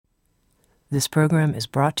This program is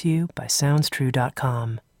brought to you by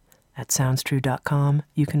SoundsTrue.com. At SoundsTrue.com,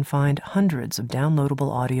 you can find hundreds of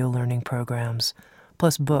downloadable audio learning programs,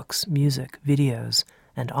 plus books, music, videos,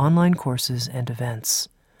 and online courses and events.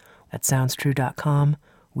 At SoundsTrue.com,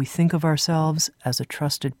 we think of ourselves as a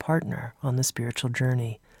trusted partner on the spiritual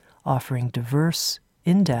journey, offering diverse,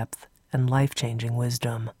 in-depth, and life-changing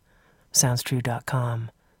wisdom.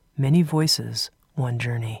 SoundsTrue.com. Many voices, one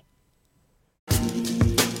journey.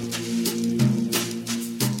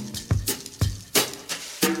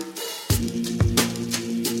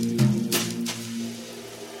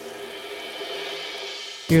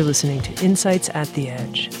 You're listening to Insights at the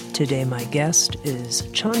Edge. Today my guest is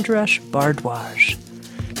Chandresh Bhardwaj.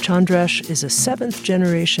 Chandresh is a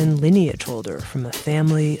seventh-generation lineage holder from a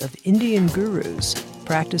family of Indian gurus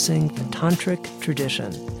practicing the tantric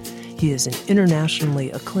tradition. He is an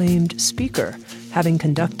internationally acclaimed speaker, having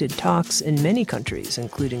conducted talks in many countries,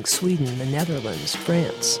 including Sweden, the Netherlands,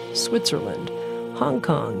 France, Switzerland, Hong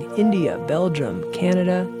Kong, India, Belgium,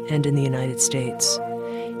 Canada, and in the United States.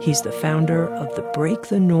 He's the founder of the Break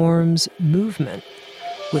the Norms movement,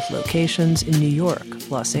 with locations in New York,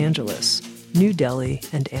 Los Angeles, New Delhi,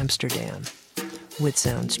 and Amsterdam. With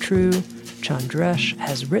Sounds True, Chandresh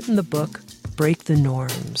has written the book Break the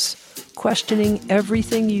Norms, questioning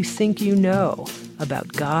everything you think you know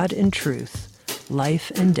about God and truth,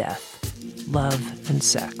 life and death, love and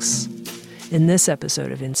sex. In this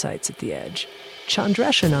episode of Insights at the Edge,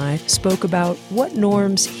 Chandresh and I spoke about what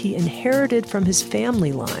norms he inherited from his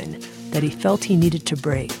family line that he felt he needed to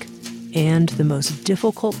break, and the most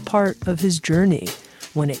difficult part of his journey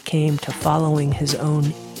when it came to following his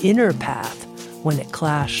own inner path when it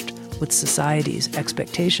clashed with society's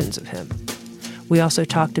expectations of him. We also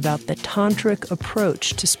talked about the tantric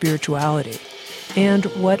approach to spirituality and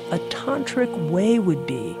what a tantric way would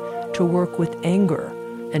be to work with anger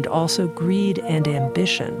and also greed and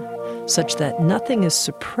ambition, such that nothing is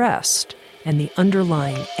suppressed and the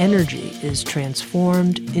underlying energy is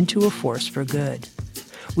transformed into a force for good.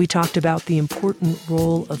 We talked about the important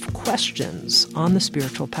role of questions on the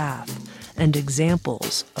spiritual path and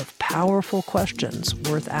examples of powerful questions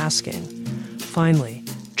worth asking. Finally,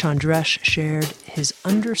 Chandresh shared his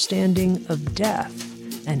understanding of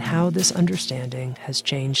death and how this understanding has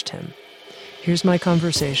changed him. Here's my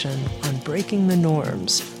conversation on breaking the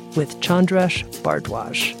norms with Chandresh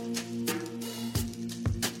Bhardwaj.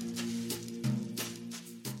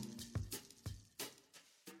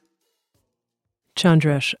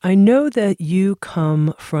 Chandresh, I know that you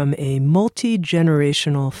come from a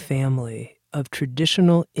multi-generational family of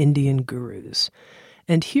traditional Indian gurus.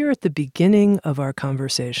 And here at the beginning of our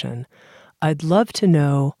conversation, I'd love to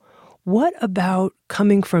know, what about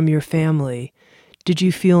coming from your family did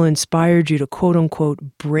you feel inspired you to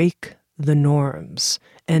quote-unquote break the norms?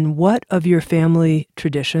 And what of your family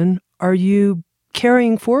tradition are you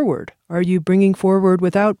carrying forward? Are you bringing forward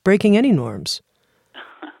without breaking any norms?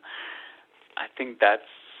 I think that's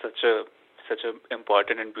such a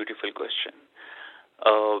important and beautiful question.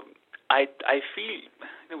 I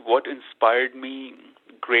feel what inspired me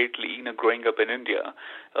greatly, growing up in India.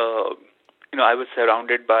 I was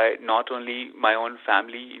surrounded by not only my own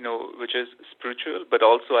family, which is spiritual, but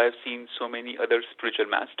also I've seen so many other spiritual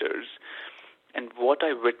masters. And what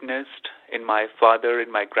I witnessed in my father,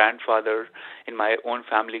 in my grandfather, in my own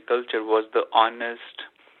family culture was the honest,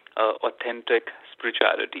 authentic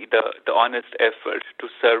spirituality, the honest effort to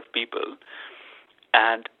serve people.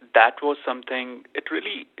 And that was something, it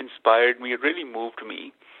really inspired me, it really moved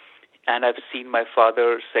me. And I've seen my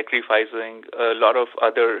father sacrificing a lot of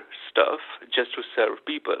other stuff just to serve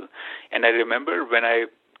people. And I remember when I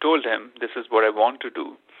told him, this is what I want to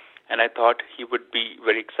do, and I thought he would be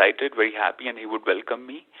very excited, very happy, and he would welcome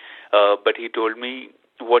me. But he told me,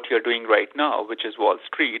 what you're doing right now, which is Wall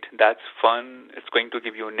Street, that's fun. It's going to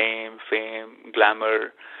give you name, fame,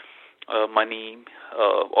 glamour, money,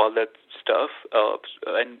 all that stuff,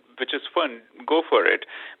 and which is fun. Go for it.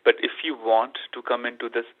 But if you want to come into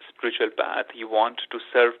this spiritual path, you want to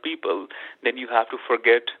serve people, then you have to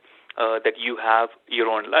forget that you have your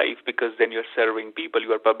own life, because then you're serving people.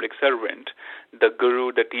 You are a public servant. The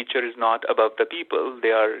guru, the teacher, is not above the people.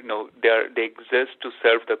 They exist to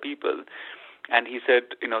serve the people. And he said,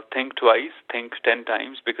 think twice, think 10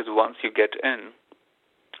 times, because once you get in,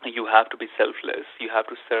 you have to be selfless. You have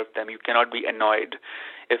to serve them. You cannot be annoyed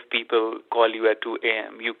if people call you at 2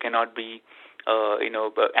 a.m. You cannot be,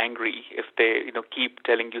 angry if they, keep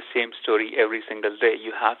telling you same story every single day.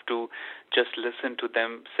 You have to just listen to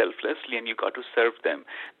them selflessly, and you got to serve them.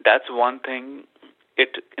 That's one thing.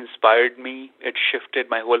 It inspired me. It shifted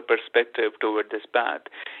my whole perspective toward this path.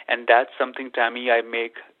 And that's something, Tami, I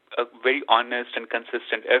make a very honest and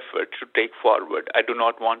consistent effort to take forward. I do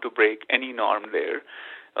not want to break any norm there,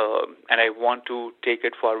 and I want to take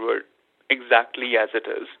it forward exactly as it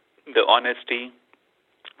is. The honesty,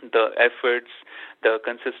 the efforts, the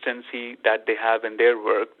consistency that they have in their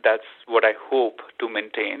work, that's what I hope to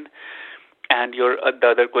maintain. And the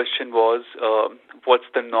other question was, what's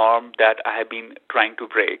the norm that I have been trying to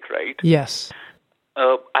break, right? Yes.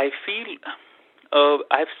 I feel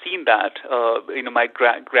I've seen that. My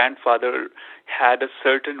grandfather had a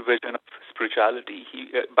certain vision of spirituality.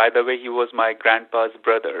 By the way, he was my grandpa's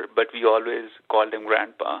brother, but we always called him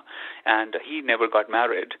Grandpa, and he never got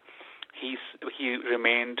married. He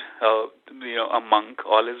remained, a monk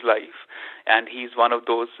all his life, and he's one of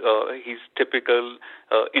those. He's typical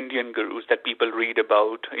Indian gurus that people read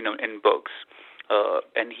about, in books.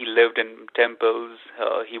 And he lived in temples.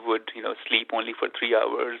 He would, sleep only for 3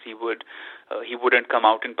 hours. He wouldn't come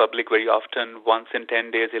out in public very often. Once in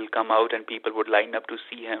 10 days, he'll come out, and people would line up to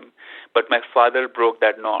see him. But my father broke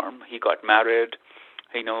that norm. He got married.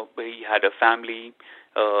 He had a family,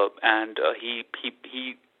 and he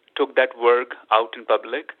took that work out in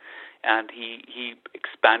public, and he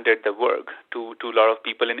expanded the work to a lot of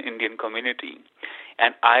people in Indian community.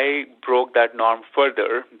 And I broke that norm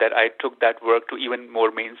further, that I took that work to even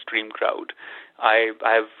more mainstream crowd. I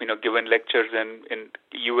have given lectures in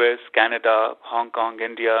U.S., Canada, Hong Kong,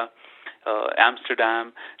 India,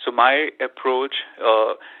 Amsterdam. So my approach,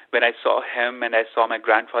 when I saw him and I saw my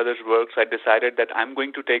grandfather's works, I decided that I'm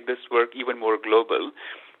going to take this work even more global,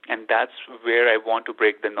 and that's where I want to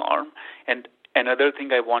break the norm. And another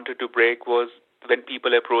thing I wanted to break was when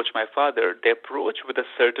people approach my father, they approach with a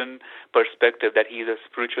certain perspective that he's a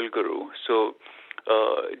spiritual guru. So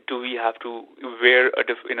do we have to wear a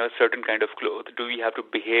certain kind of clothes? Do we have to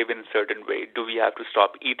behave in a certain way? Do we have to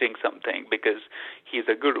stop eating something because he's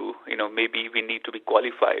a guru? Maybe we need to be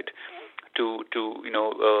qualified to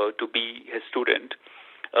be his student.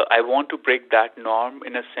 I want to break that norm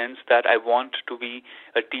in a sense that I want to be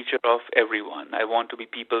a teacher of everyone. I want to be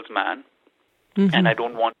people's man. Mm-hmm. And I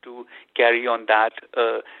don't want to carry on that,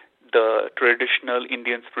 the traditional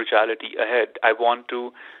Indian spirituality ahead. I want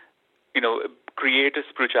to, create a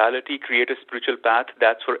spiritual path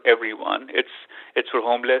that's for everyone. It's for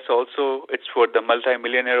homeless also. It's for the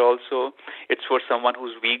multimillionaire also. It's for someone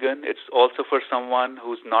who's vegan. It's also for someone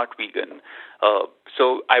who's not vegan.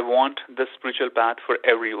 So I want the spiritual path for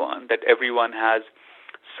everyone, that everyone has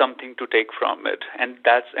something to take from it. And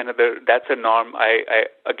that's a norm I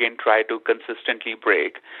again try to consistently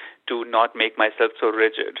break, to not make myself so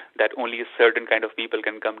rigid that only a certain kind of people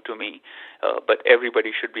can come to me, but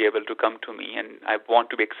everybody should be able to come to me, and I want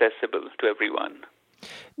to be accessible to everyone.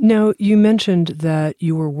 Now, you mentioned that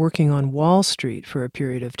you were working on Wall Street for a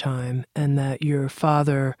period of time and that your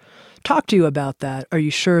father talked to you about that. Are you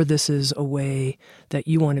sure this is a way that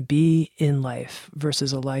you want to be in life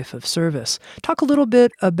versus a life of service? Talk a little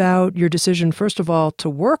bit about your decision, first of all, to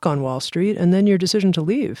work on Wall Street and then your decision to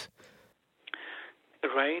leave.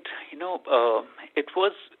 Right. It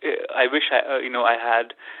was, I wish I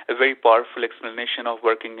had a very powerful explanation of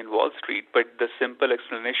working in Wall Street, but the simple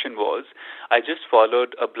explanation was I just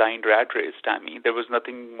followed a blind rat race, Tami. There was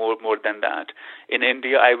nothing more than that. In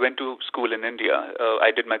India, I went to school in India.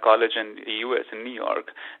 I did my college in the U.S., in New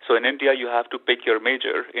York. So in India, you have to pick your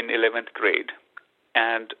major in 11th grade.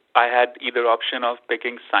 And I had either option of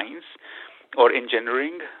picking science or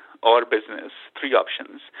engineering or business, 3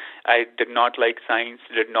 options. I did not like science,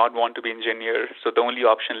 did not want to be engineer, so the only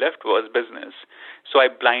option left was business. So I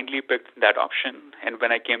blindly picked that option, and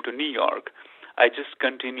when I came to New York, I just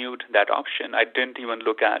continued that option. I didn't even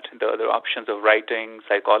look at the other options of writing,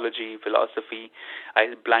 psychology, philosophy.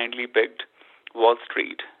 I blindly picked Wall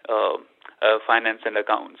Street, finance and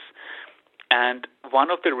accounts. And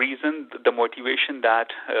one of the reasons, the motivation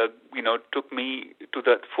that, took me to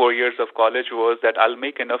the 4 years of college was that I'll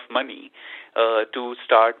make enough money to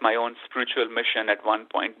start my own spiritual mission at one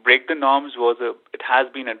point. Break the norms it has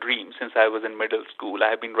been a dream since I was in middle school. I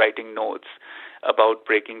have been writing notes about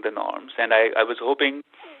breaking the norms. And I was hoping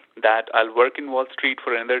that I'll work in Wall Street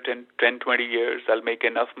for another 10, 20 years. I'll make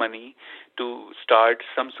enough money to start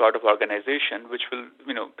some sort of organization which will,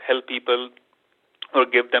 help people or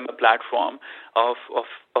give them a platform of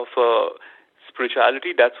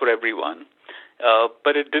spirituality that's for everyone.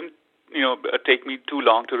 But it didn't, take me too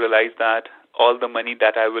long to realize that all the money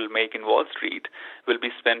that I will make in Wall Street will be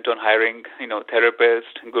spent on hiring,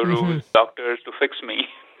 therapists, gurus, doctors to fix me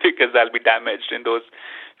because I'll be damaged in those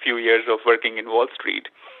few years of working in Wall Street.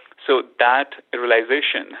 So that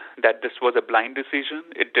realization that this was a blind decision,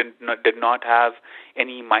 it did not have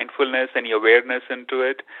any mindfulness, any awareness into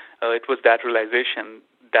it. It was that realization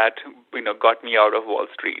that got me out of Wall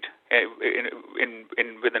Street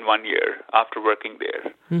within 1 year after working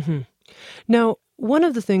there. Mm-hmm. Now, one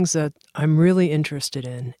of the things that I'm really interested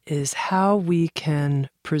in is how we can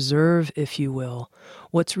preserve, if you will,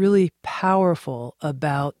 what's really powerful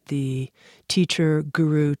about the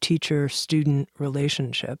teacher-guru, teacher-student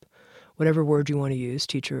relationship, whatever word you want to use,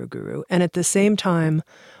 teacher or guru, and at the same time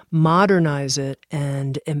modernize it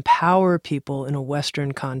and empower people in a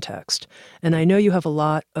Western context. And I know you have a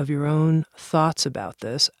lot of your own thoughts about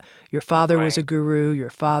this. Your father was a guru,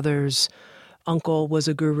 your father's uncle was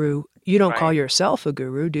a guru. You don't call yourself a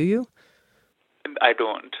guru, do you? I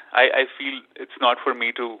don't. I feel it's not for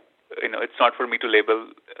me to, label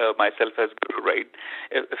myself as guru, right?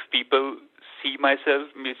 If people see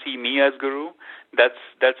me as guru,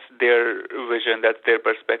 that's their vision, that's their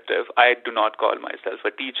perspective. I do not call myself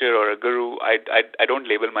a teacher or a guru. I don't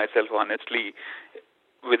label myself honestly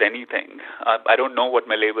with anything. I don't know what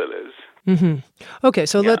my label is. Mm-hmm. Okay,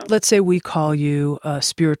 so let's say we call you a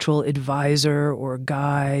spiritual advisor or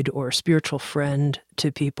guide or spiritual friend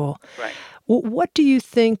to people. Right. What do you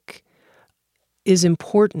think is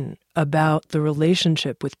important about the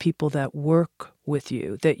relationship with people that work with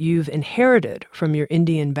you, that you've inherited from your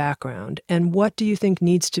Indian background, and what do you think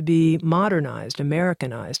needs to be modernized,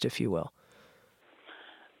 Americanized, if you will?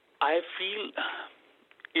 I feel,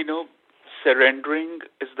 surrendering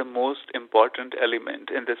is the most important element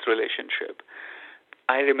in this relationship.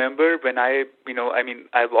 I remember when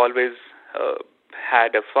I've always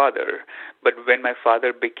had a father, but when my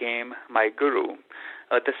father became my guru,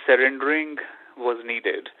 the surrendering was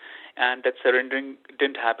needed. And that surrendering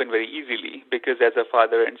didn't happen very easily because as a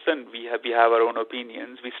father and son, we have our own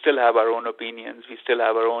opinions. We still have our own opinions. We still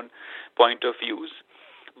have our own point of views.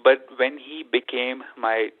 But when he became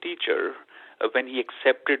my teacher, when he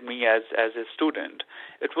accepted me as a student,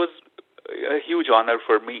 it was a huge honor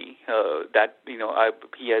for me that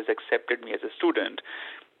he has accepted me as a student,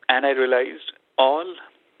 and I realized all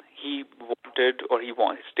he wanted or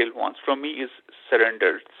still wants from me is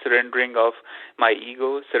surrendering of my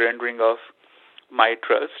ego, surrendering of my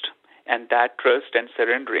trust, and that trust and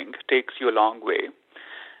surrendering takes you a long way.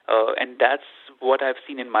 And that's what I've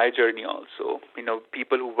seen in my journey also.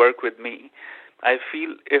 People who work with me, I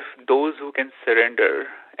feel if those who can surrender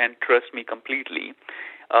and trust me completely,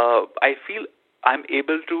 I feel I'm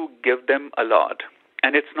able to give them a lot.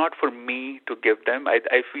 And it's not for me to give them.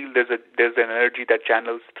 I feel there's an energy that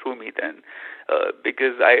channels through me then,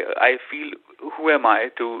 because I feel who am I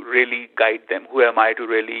to really guide them? Who am I to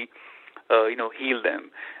really heal them?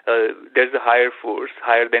 There's a higher force,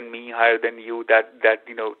 higher than me, higher than you, that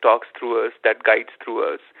talks through us, that guides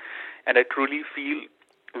through us. And I truly feel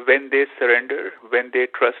when they surrender, when they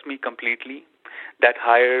trust me completely, that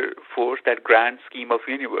higher force, that grand scheme of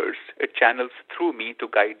universe, it channels through me to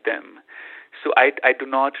guide them. So I do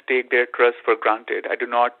not take their trust for granted. I do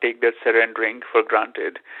not take their surrendering for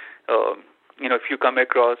granted. If you come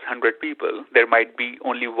across 100 people, there might be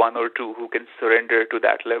only one or two who can surrender to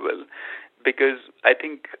that level. Because I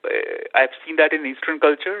think I've seen that in Eastern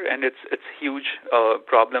culture, and it's huge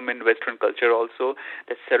problem in Western culture also,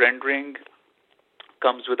 that surrendering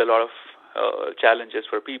comes with a lot of challenges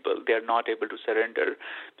for people. They are not able to surrender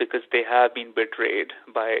because they have been betrayed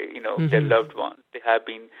by their loved ones. They have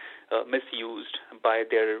been misused by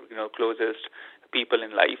their closest people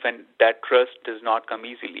in life, and that trust does not come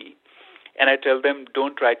easily. And I tell them,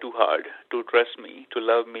 don't try too hard to trust me, to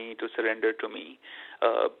love me, to surrender to me.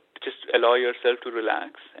 Just allow yourself to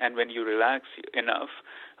relax, and when you relax enough,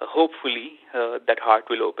 hopefully that heart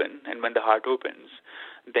will open, and when the heart opens,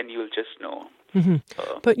 then you'll just know. Mm-hmm.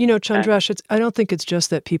 But, Chandresh, I don't think it's just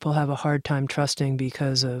that people have a hard time trusting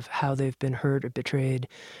because of how they've been hurt or betrayed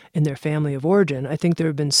in their family of origin. I think there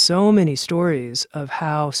have been so many stories of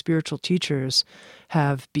how spiritual teachers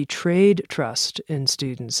have betrayed trust in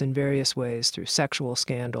students in various ways through sexual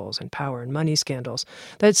scandals and power and money scandals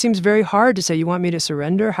that it seems very hard to say, you want me to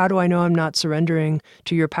surrender? How do I know I'm not surrendering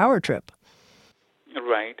to your power trip?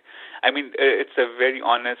 Right. I mean, it's a very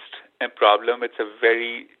honest problem. It's a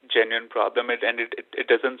very genuine problem, and it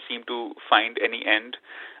doesn't seem to find any end.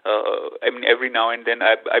 Every now and then,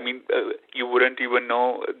 you wouldn't even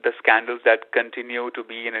know the scandals that continue to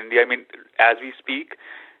be in India. As we speak,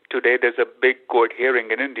 today there's a big court hearing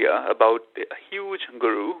in India about a huge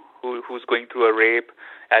guru who's going through a rape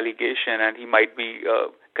allegation, and he might be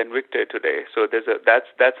convicted today. So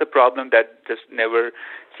that's a problem that just never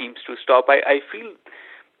seems to stop. I feel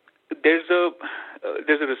there's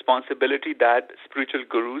a responsibility that spiritual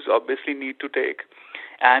gurus obviously need to take,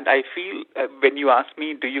 And I feel when you ask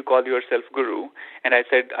me, do you call yourself guru? And I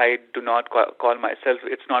said, I do not call myself,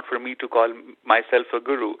 it's not for me to call myself a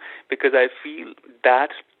guru, because I feel that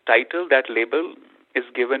title, that label is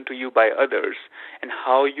given to you by others. And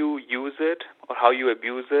how you use it or how you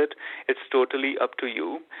abuse it, it's totally up to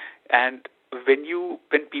you. And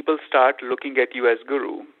when people start looking at you as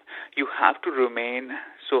guru, you have to remain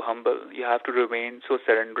so humble. You have to remain so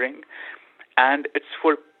surrendering. And it's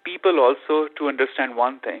for people also to understand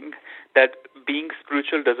one thing, that being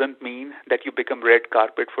spiritual doesn't mean that you become red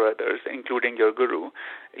carpet for others, including your guru.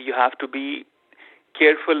 You have to be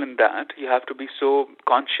careful in that. You have to be so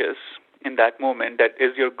conscious in that moment that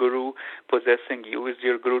is your guru possessing you? Is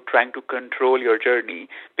your guru trying to control your journey?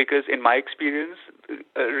 Because in my experience,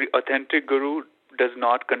 authentic guru does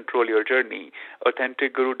not control your journey.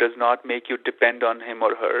 Authentic guru does not make you depend on him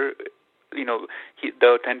or her. The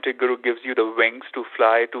authentic guru gives you the wings to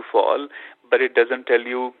fly, to fall, but it doesn't tell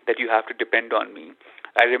you that you have to depend on me.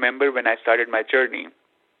 I remember when I started my journey,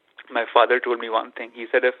 my father told me one thing. He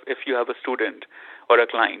said, if you have a student or a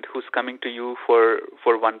client who's coming to you for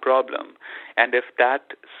one problem, and if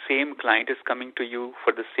that same client is coming to you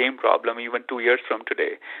for the same problem even 2 years from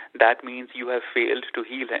today, that means you have failed to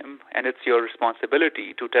heal him, and it's your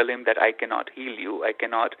responsibility to tell him that I cannot heal you, I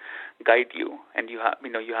cannot guide you, and you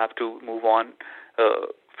have to move on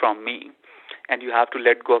from me, and you have to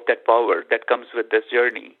let go of that power that comes with this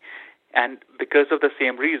journey. And because of the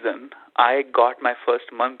same reason, I got my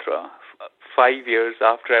first mantra 5 years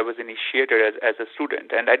after I was initiated as a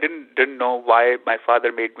student. And I didn't know why my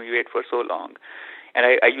father made me wait for so long. And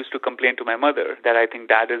I used to complain to my mother that I think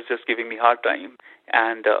Dad is just giving me a hard time.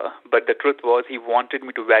 And but the truth was, he wanted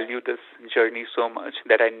me to value this journey so much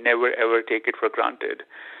that I never ever take it for granted.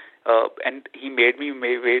 And he made me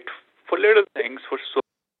wait for little things for so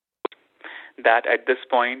that at this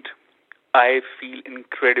point, I feel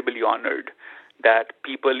incredibly honored that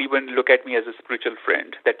people even look at me as a spiritual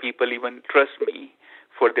friend, that people even trust me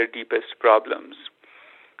for their deepest problems.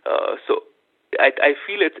 So I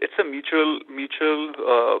feel it's a mutual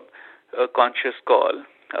conscious call.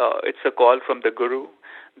 It's a call from the guru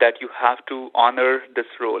that you have to honor this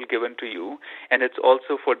role given to you, and it's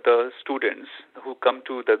also for the students who come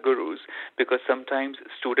to the gurus, because sometimes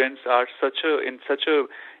students are in such a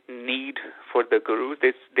need for the guru.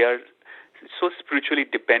 They are so spiritually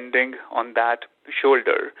depending on that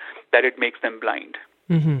shoulder that it makes them blind.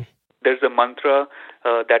 Mm-hmm. There's a mantra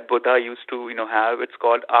that Buddha used to have. It's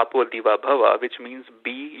called Apo Diva Bhava, which means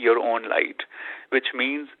be your own light, which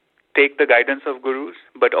means take the guidance of gurus,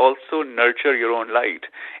 but also nurture your own light.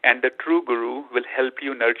 And the true guru will help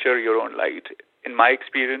you nurture your own light. In my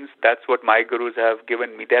experience, that's what my gurus have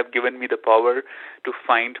given me. They have given me the power to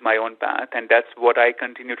find my own path, and that's what I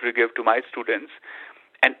continue to give to my students.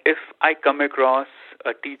 And if I come across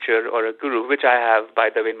a teacher or a guru, which I have, by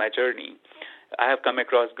the way, in my journey, I have come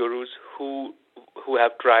across gurus who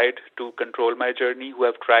have tried to control my journey, who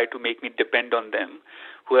have tried to make me depend on them,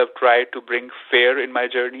 who have tried to bring fear in my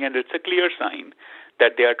journey, and it's a clear sign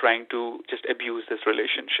that they are trying to just abuse this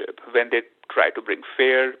relationship. When they try to bring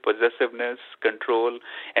fear, possessiveness, control,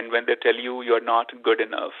 and when they tell you you're not good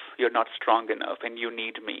enough, you're not strong enough, and you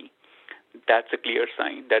need me, that's a clear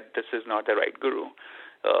sign that this is not the right guru.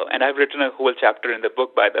 And I've written a whole chapter in the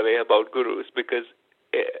book, by the way, about gurus, because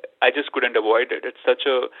I just couldn't avoid it. It's such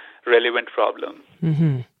a relevant problem.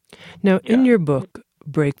 Mm-hmm. Now, in your book,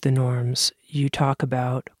 Break the Norms, you talk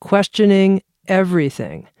about questioning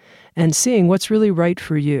everything and seeing what's really right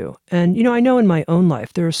for you. And, I know in my own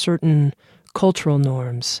life, there are certain cultural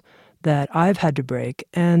norms that I've had to break,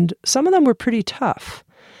 and some of them were pretty tough.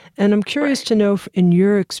 And I'm curious to know, in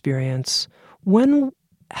your experience, when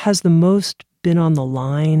has the most been on the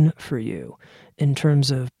line for you in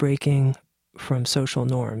terms of breaking from social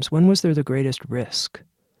norms? When was there the greatest risk?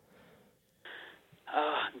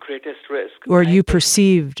 Greatest risk. Or you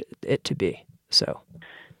perceived it to be so.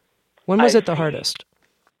 When was it the hardest?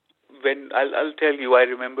 When I'll tell you, I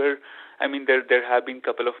remember, there have been a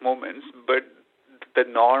couple of moments, but the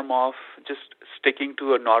norm of just sticking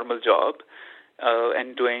to a normal job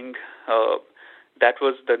and doing, that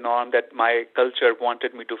was the norm that my culture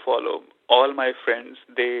wanted me to follow. All my friends,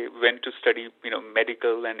 they went to study,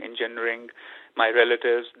 medical and engineering. My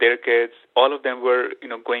relatives, their kids, all of them were,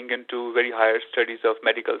 going into very higher studies of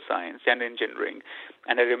medical science and engineering.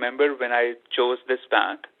 And I remember when I chose this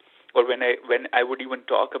path, or when I would even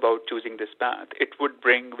talk about choosing this path, it would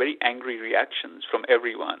bring very angry reactions from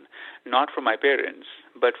everyone, not from my parents,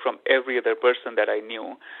 but from every other person that I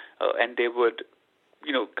knew. And they would,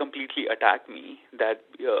 completely attack me that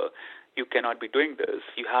you cannot be doing this.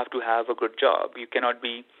 You have to have a good job. You cannot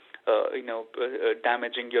be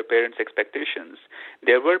damaging your parents' expectations.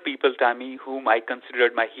 There were people, Tami, whom I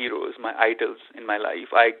considered my heroes, my idols in my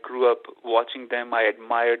life. I grew up watching them. I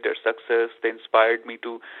admired their success. They inspired me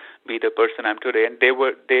to be the person I'm today. And they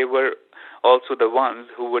were also the ones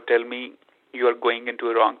who would tell me, you are going into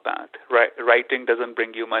a wrong path. Writing doesn't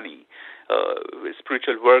bring you money.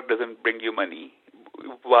 Spiritual work doesn't bring you money.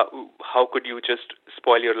 How could you just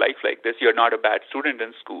spoil your life like this? You're not a bad student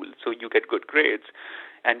in school, so you get good grades,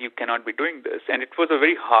 and you cannot be doing this. And it was a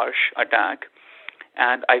very harsh attack,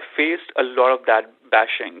 and I faced a lot of that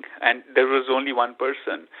bashing. And there was only one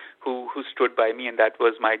person who stood by me, and that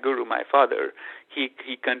was my guru, my father. He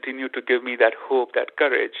continued to give me that hope, that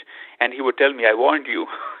courage, and he would tell me, "I warned you,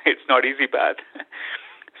 it's not easy, Pat."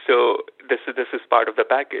 So this is part of the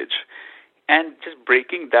package, and just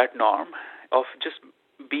breaking that norm of just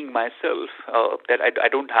being myself, that I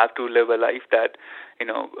don't have to live a life that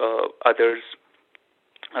others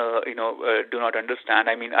do not understand.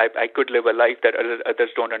 I mean, I could live a life that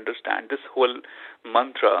others don't understand. This whole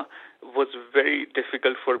mantra was very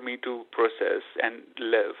difficult for me to process and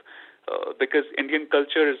live, because Indian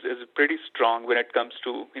culture is pretty strong when it comes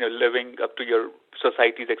to living up to your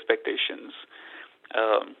society's expectations,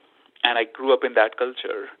 and I grew up in that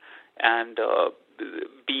culture, and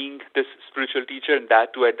being this spiritual teacher, and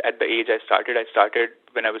that too at the age I started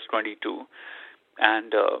when I was 22,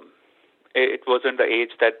 and it wasn't the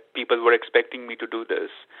age that people were expecting me to do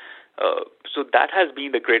this. So that has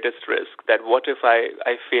been the greatest risk, that what if I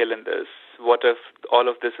fail in this? What if all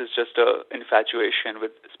of this is just an infatuation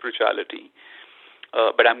with spirituality?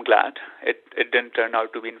 But I'm glad it didn't turn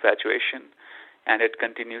out to be infatuation, and it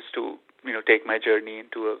continues to take my journey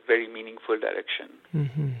into a very meaningful direction.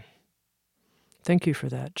 Mm-hmm. Thank you for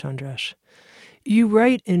that, Chandresh. You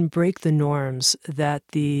write in Break the Norms that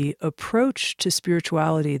the approach to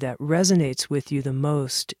spirituality that resonates with you the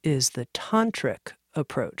most is the tantric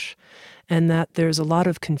approach, and that there's a lot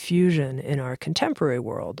of confusion in our contemporary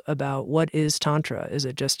world about what is tantra. Is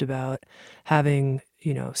it just about having,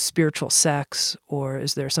 spiritual sex, or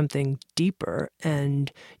is there something deeper?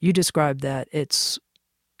 And you describe that it's,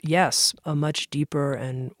 yes, a much deeper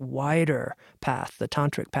and wider path, the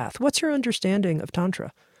tantric path. What's your understanding of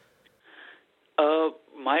Tantra?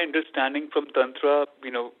 My understanding from Tantra,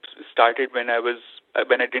 started when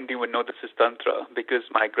I didn't even know this is Tantra, because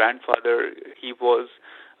my grandfather, he was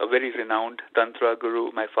a very renowned Tantra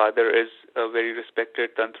guru. My father is a very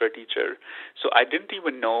respected Tantra teacher. So I didn't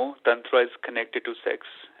even know Tantra is connected to sex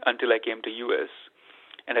until I came to US.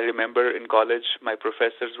 And I remember in college, my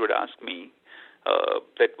professors would ask me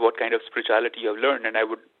that what kind of spirituality you have learned, and I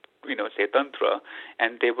would say Tantra,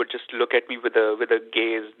 and they would just look at me with a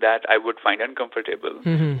gaze that I would find uncomfortable,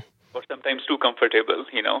 mm-hmm. or sometimes too comfortable,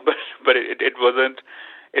 but it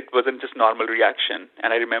wasn't just normal reaction.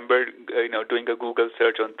 And I remember doing a Google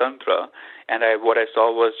search on Tantra, and what I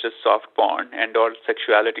saw was just soft porn, and all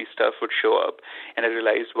sexuality stuff would show up, and I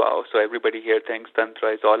realized, wow, so everybody here thinks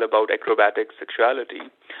Tantra is all about acrobatic sexuality.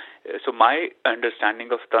 So my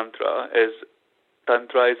understanding of Tantra is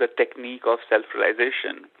a technique of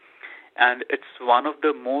self-realization. And it's one of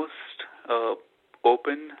the most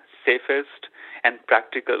open, safest, and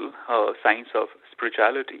practical signs of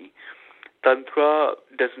spirituality. Tantra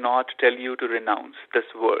does not tell you to renounce this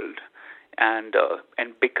world and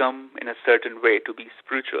become in a certain way to be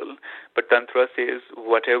spiritual. But Tantra says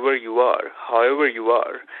whatever you are, however you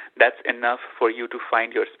are, that's enough for you to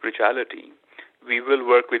find your spirituality. We will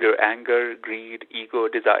work with your anger, greed, ego,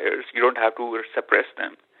 desires. You don't have to suppress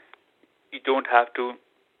them. You don't have to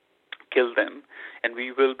kill them, and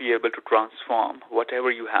we will be able to transform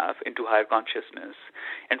whatever you have into higher consciousness.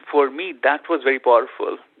 And for me, that was very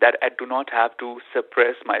powerful, that I do not have to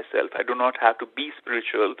suppress myself. I do not have to be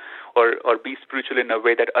spiritual or be spiritual in a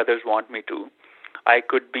way that others want me to. I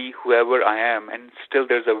could be whoever I am, and still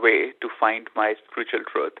there's a way to find my spiritual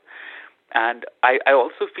truth. And I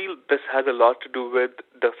also feel this has a lot to do with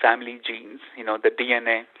the family genes, the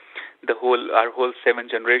DNA. Our whole 7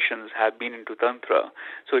 generations have been into Tantra.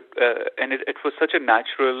 So it was such a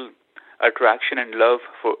natural attraction and love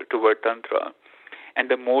toward Tantra. And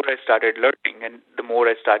the more I started learning, and the more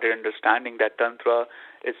I started understanding that Tantra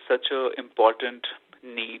is such an important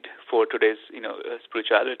need for today's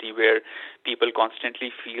spirituality, where people constantly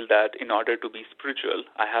feel that in order to be spiritual,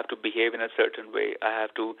 I have to behave in a certain way. I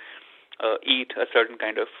have to eat a certain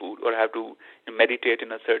kind of food, or have to meditate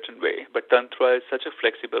in a certain way. But Tantra is such a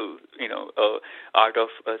flexible, art of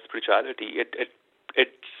spirituality. It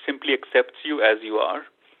simply accepts you as you are,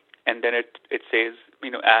 and then it says,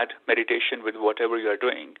 add meditation with whatever you are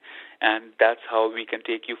doing, and that's how we can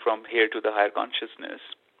take you from here to the higher consciousness.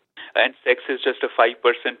 and sex is just a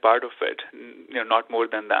 5% part of it, not more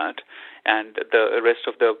than that. And the rest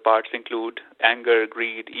of the parts include anger,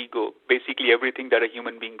 greed, ego, basically everything that a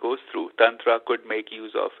human being goes through. Tantra could make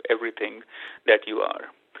use of everything that you are.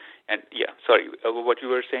 And sorry, what you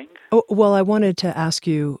were saying? Oh, well, I wanted to ask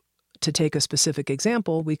you to take a specific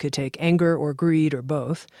example. We could take anger or greed or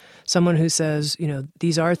both. Someone who says,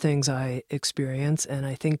 these are things I experience and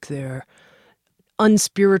I think they're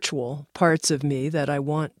unspiritual parts of me that I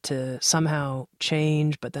want to somehow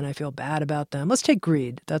change, but then I feel bad about them. Let's take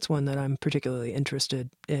greed. That's one that I'm particularly interested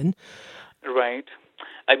in. Right.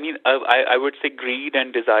 I mean, I would say greed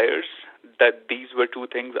and desires, that these were two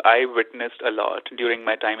things I witnessed a lot during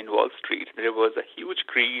my time in Wall Street. There was a huge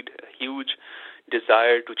greed, a huge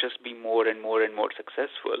desire to just be more and more and more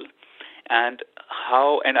successful. And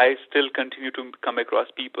I still continue to come across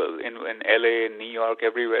people in LA, in New York,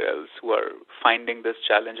 everywhere else who are finding this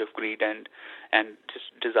challenge of greed and just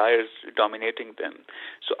desires dominating them.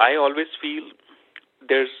 So I always feel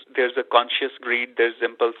there's a conscious greed, there's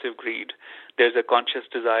impulsive greed, there's a conscious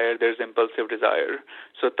desire, there's impulsive desire.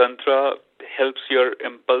 So Tantra helps your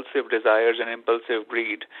impulsive desires and impulsive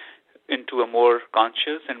greed into a more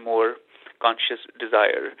conscious and more conscious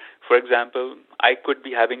desire. For example, I could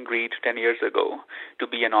be having greed 10 years ago to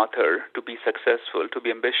be an author, to be successful, to be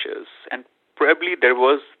ambitious, and probably there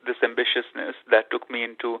was this ambitiousness that took me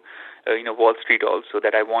into Wall Street also,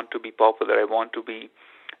 that I want to be popular, I want to be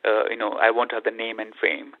I want to have the name and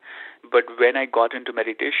fame. But when I got into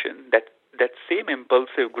meditation, that same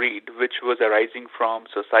impulsive greed, which was arising from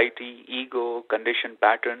society, ego, conditioned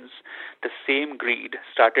patterns, the same greed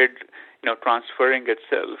started, transferring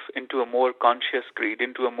itself into a more conscious greed,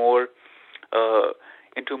 into a more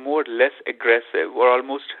less aggressive or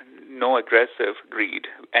almost no aggressive greed,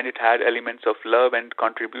 and it had elements of love and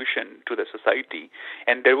contribution to the society.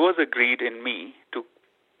 And there was a greed in me to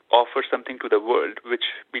offer something to the world, which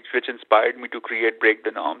inspired me to create Break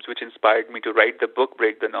the Norms, which inspired me to write the book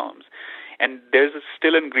Break the Norms. And there's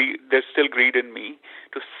still greed in me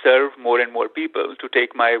to serve more and more people, to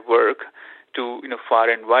take my work to far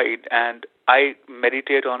and wide. And I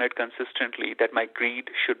meditate on it consistently, that my greed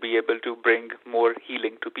should be able to bring more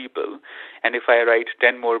healing to people. And if I write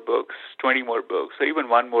 10 more books, 20 more books, or even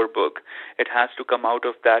one more book, it has to come out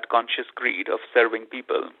of that conscious greed of serving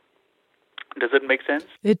people. Does it make sense?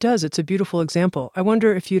 It does. It's a beautiful example. I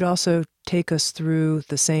wonder if you'd also take us through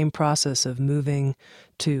the same process of moving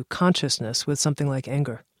to consciousness with something like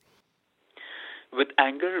anger. With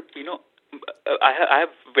anger, I have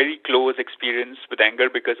very close experience with anger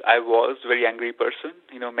because I was a very angry person,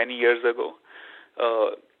 many years ago.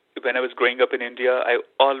 When I was growing up in India, I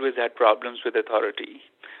always had problems with authority,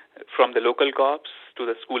 from the local cops to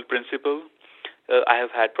the school principal. I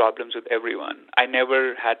have had problems with everyone. I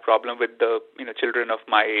never had problem with the children of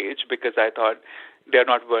my age because I thought they're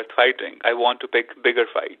not worth fighting. I want to pick bigger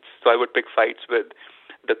fights. So I would pick fights with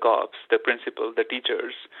the cops, the principal, the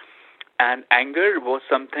teachers. And anger was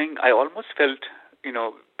something I almost felt,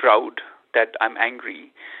 proud that I'm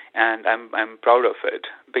angry, and I'm proud of it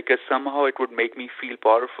because somehow it would make me feel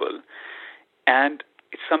powerful. And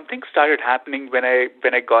something started happening when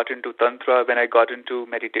I got into Tantra, when I got into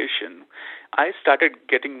meditation. I started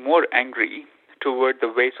getting more angry toward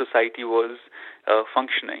the way society was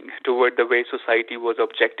functioning, toward the way society was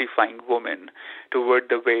objectifying women, toward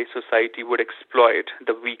the way society would exploit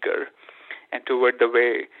the weaker, and toward the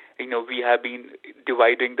way we have been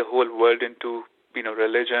dividing the whole world into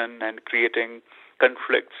religion and creating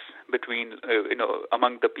conflicts between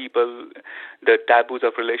among the people, the taboos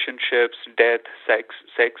of relationships, death, sex,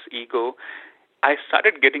 ego. I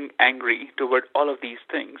started getting angry toward all of these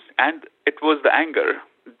things, and it was the anger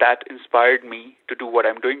that inspired me to do what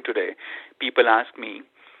I'm doing today. People ask me,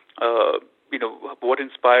 what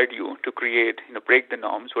inspired you to create, Break the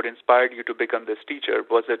Norms? What inspired you to become this teacher?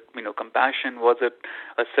 Was it, compassion? Was it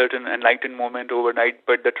a certain enlightened moment overnight?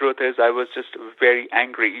 But the truth is, I was just very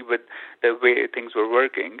angry with the way things were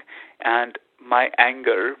working. And my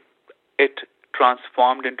anger, it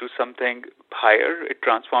transformed into something higher. It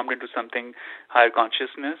transformed into something higher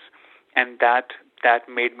consciousness. And that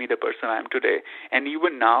made me the person I am today. And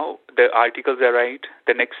even now, the articles I write,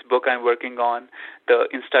 the next book I'm working on, the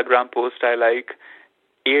Instagram post I like,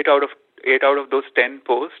 8 out of those 10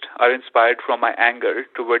 posts are inspired from my anger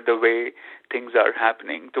toward the way things are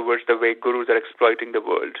happening, towards the way gurus are exploiting the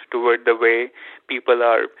world, toward the way people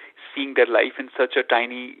are seeing their life in such a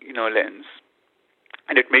tiny, lens.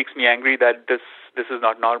 And it makes me angry that this This is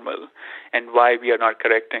not normal, and why we are not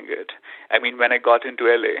correcting it. I mean, when I got into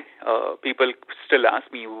LA, people still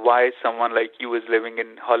ask me why someone like you is living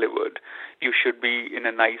in Hollywood. You should be in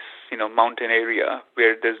a nice, mountain area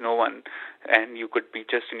where there's no one, and you could be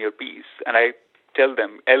just in your peace. And I tell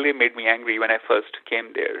them, LA made me angry when I first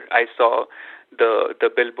came there. I saw the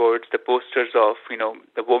billboards, the posters of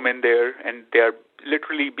the women there, and they are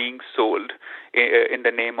literally being sold in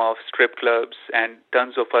the name of strip clubs and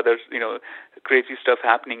tons of other crazy stuff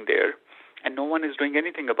happening there, and no one is doing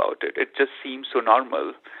anything about it. It just seems so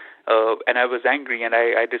normal. And I was angry, and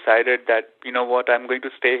I decided that, what, I'm going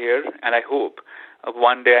to stay here, and I hope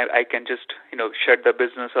one day I can just, shut the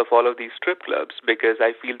business of all of these strip clubs, because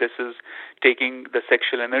I feel this is taking the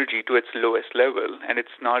sexual energy to its lowest level, and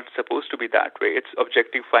it's not supposed to be that way. It's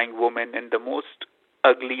objectifying women in the most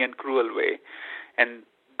ugly and cruel way, and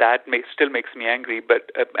that still makes me angry.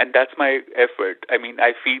 But and that's my effort. I mean,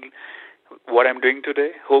 I feel what I'm doing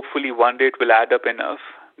today, hopefully one day it will add up enough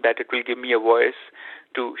that it will give me a voice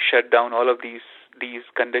to shut down all of these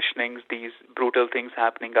conditionings, these brutal things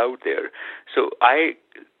happening out there. So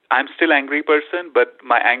I'm still an angry person, but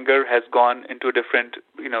my anger has gone into a different,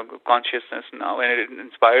 consciousness now, and it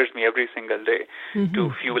inspires me every single day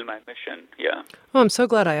to fuel my mission. Yeah. Oh, I'm so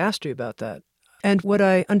glad I asked you about that. And what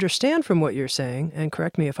I understand from what you're saying, and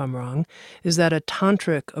correct me if I'm wrong, is that a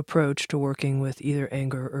tantric approach to working with either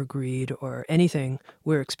anger or greed or anything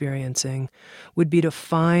we're experiencing would be to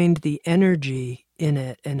find the energy in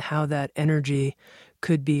it and how that energy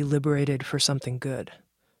could be liberated for something good,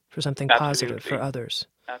 for something positive for others.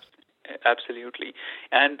 Absolutely.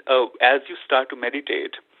 And as you start to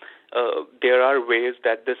meditate, there are ways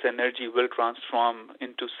that this energy will transform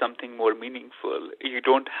into something more meaningful. You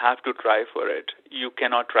don't have to try for it. You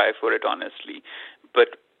cannot try for it, honestly.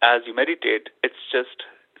 But as you meditate, it just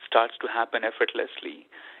starts to happen effortlessly.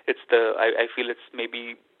 I feel it's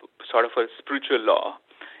maybe sort of a spiritual law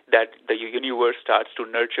that the universe starts to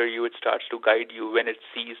nurture you, it starts to guide you when it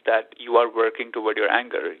sees that you are working toward your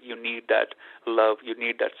anger. You need that love, you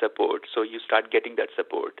need that support, so you start getting that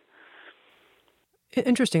support.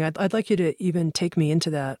 Interesting. I'd like you to even take me into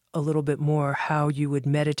that a little bit more, how you would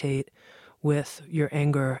meditate with your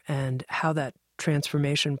anger and how that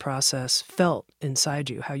transformation process felt inside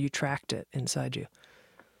you, how you tracked it inside you.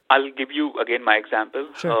 I'll give you, again, my example.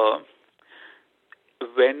 Sure.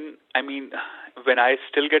 When I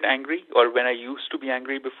still get angry, or when I used to be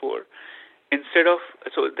angry before,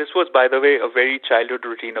 so this was, by the way, a very childhood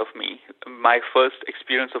routine of me. My first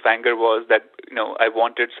experience of anger was that, I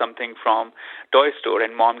wanted something from toy store,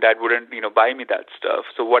 and mom, dad wouldn't, buy me that stuff.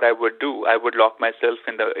 So what I would do, I would lock myself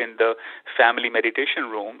in the family meditation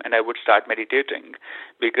room, and I would start meditating,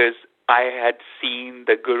 because I had seen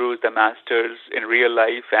the gurus, the masters in real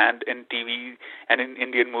life and in TV and in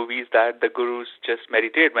Indian movies that the gurus just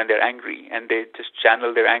meditate when they're angry, and they just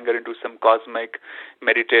channel their anger into some cosmic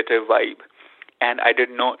meditative vibe. And I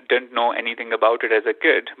didn't know anything about it as a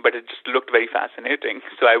kid, but it just looked very fascinating.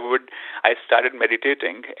 So I started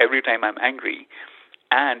meditating every time I'm angry,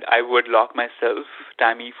 and I would lock myself,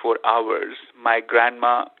 Tami, for hours. My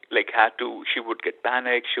grandma she would get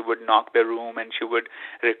panicked, she would knock the room, and she would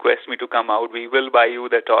request me to come out. We will buy you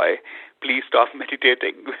the toy. Please stop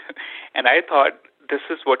meditating. And I thought, this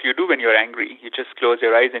is what you do when you're angry. You just close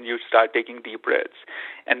your eyes and you start taking deep breaths.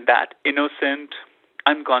 And that innocent,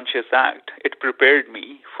 unconscious act, it prepared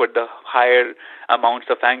me for the higher amounts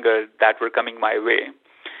of anger that were coming my way.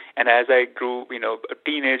 And as I grew, a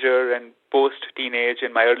teenager and post-teenage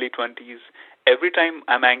in my early 20s, every time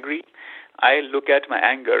I'm angry, I look at my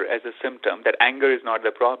anger as a symptom, that anger is not the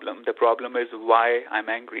problem. The problem is why I'm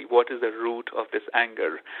angry. What is the root of this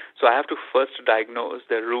anger? So I have to first diagnose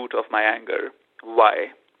the root of my anger. Why?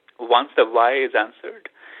 Once the why is answered,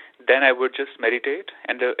 then I would just meditate.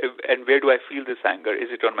 And where do I feel this anger? Is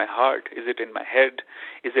it on my heart? Is it in my head?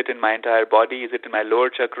 Is it in my entire body? Is it in my lower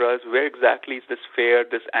chakras? Where exactly is this fear,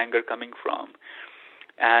 this anger coming from?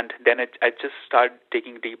 And then I just start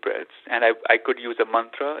taking deep breaths. And I could use a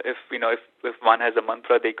mantra. If one has a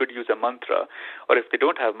mantra, they could use a mantra. Or if they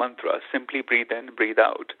don't have mantra, simply breathe in, breathe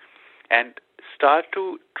out. And start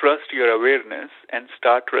to trust your awareness, and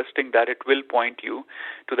start trusting that it will point you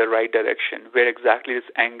to the right direction, where exactly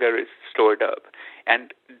this anger is stored up.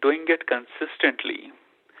 And doing it consistently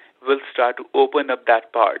will start to open up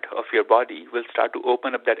that part of your body, will start to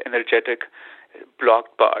open up that energetic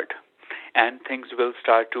blocked part. And things will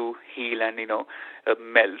start to heal and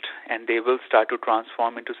melt, and they will start to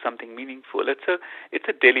transform into something meaningful. It's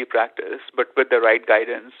a daily practice, but with the right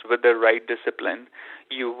guidance, with the right discipline,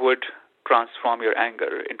 you would transform your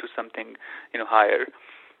anger into something higher.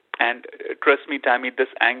 And trust me, Tami, this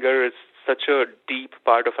anger is such a deep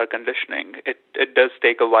part of our conditioning. It does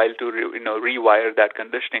take a while to rewire that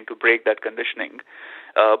conditioning, to break that conditioning,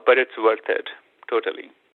 but it's worth it,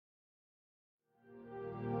 totally.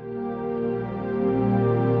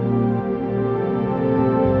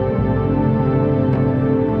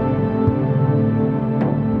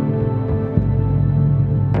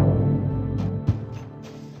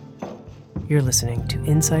 You're listening to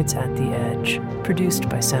Insights at the Edge, produced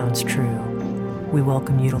by Sounds True. We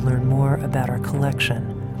welcome you to learn more about our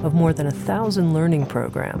collection of more than 1,000 learning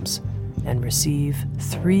programs and receive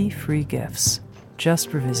 3 free gifts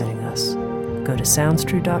just for visiting us. Go to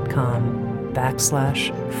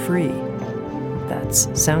soundstrue.com/free. That's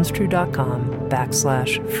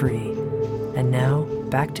soundstrue.com/free. And now,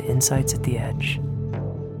 back to Insights at the Edge.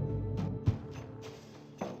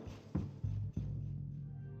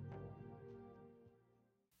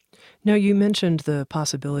 Now, you mentioned the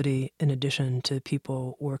possibility, in addition to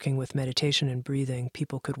people working with meditation and breathing,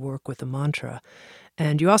 people could work with a mantra.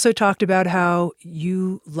 And you also talked about how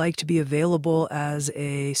you like to be available as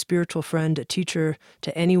a spiritual friend, a teacher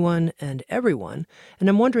to anyone and everyone. And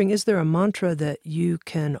I'm wondering, is there a mantra that you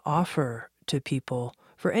can offer to people,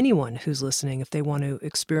 for anyone who's listening, if they want to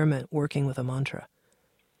experiment working with a mantra?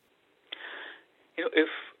 If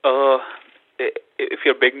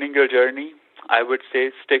you're beginning your journey, I would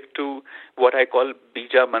say stick to what I call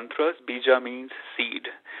bija mantras. Bija means seed.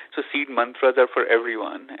 So seed mantras are for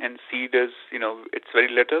everyone. And seed is, it's very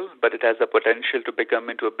little, but it has the potential to become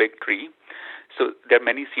into a big tree. So there are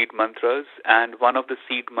many seed mantras. And one of the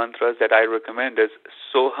seed mantras that I recommend is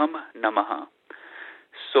Soham Namaha.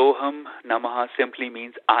 Soham Namaha simply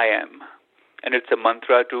means I am. And it's a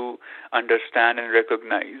mantra to understand and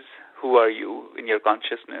recognize who are you in your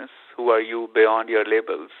consciousness, who are you beyond your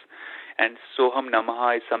labels. And Soham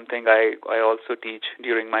Namaha is something I also teach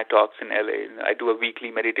during my talks in LA. I do a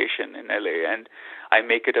weekly meditation in LA, and I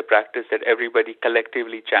make it a practice that everybody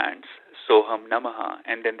collectively chants Soham Namaha,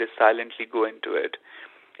 and then they silently go into it.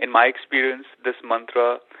 In my experience, this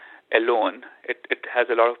mantra alone, it has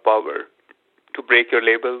a lot of power to break your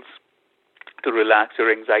labels, to relax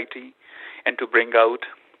your anxiety, and to bring out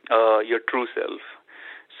your true self.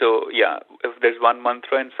 So, if there's one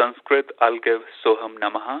mantra in Sanskrit, I'll give Soham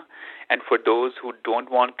Namaha. And for those who don't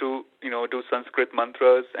want to, do Sanskrit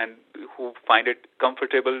mantras and who find it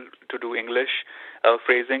comfortable to do English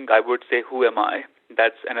phrasing, I would say, who am I?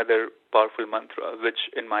 That's another powerful mantra, which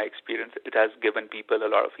in my experience, it has given people a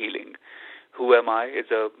lot of healing. Who am I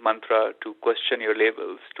is a mantra to question your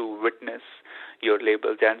labels, to witness your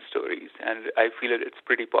labels and stories. And I feel it's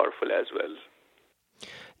pretty powerful as well.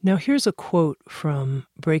 Now, here's a quote from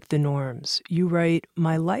Break the Norms. You write,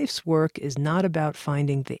 "My life's work is not about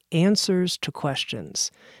finding the answers to questions.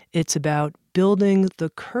 It's about building the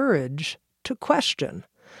courage to question."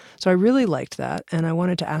 So I really liked that, and I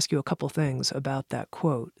wanted to ask you a couple things about that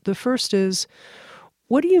quote. The first is,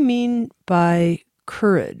 what do you mean by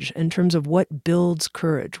courage in terms of what builds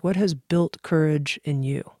courage? What has built courage in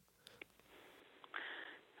you?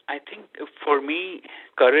 I think for me,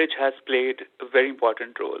 courage has played a very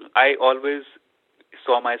important role. I always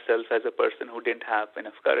saw myself as a person who didn't have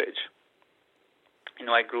enough courage.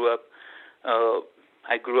 I grew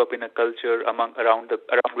up in a culture around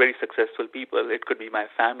very successful people. It could be my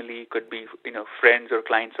family, it could be friends or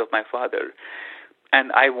clients of my father,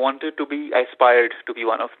 and I aspired to be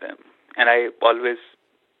one of them. And I always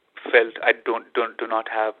felt I do not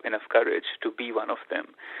have enough courage to be one of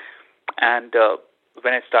them. And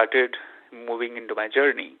when I started moving into my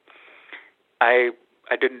journey, I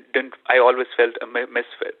always felt a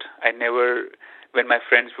misfit. When my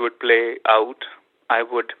friends would play out, I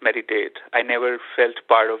would meditate. I never felt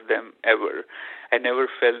part of them ever. I never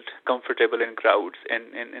felt comfortable in crowds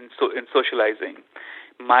and in socializing.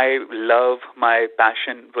 My love, my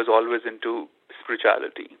passion was always into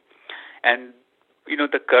spirituality. And,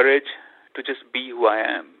 the courage to just be who I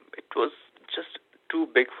am, it was just too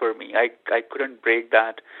big for me. I couldn't break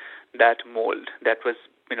that mold that was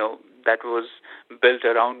built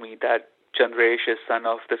around me, that Chandresh is son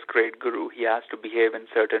of this great guru. He has to behave in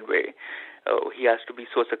a certain way. He has to be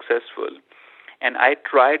so successful. And I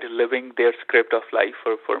tried living their script of life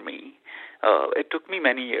for me. It took me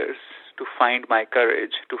many years to find my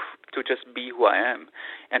courage to just be who I am.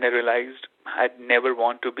 And I realized I'd never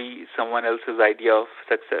want to be someone else's idea of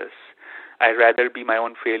success. I'd rather be my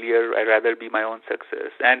own failure. I'd rather be my own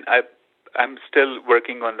success. And I'm still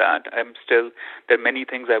working on that. There are many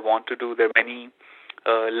things I want to do. There are many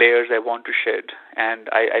layers I want to shed. And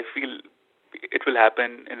I feel it will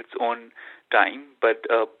happen in its own time. But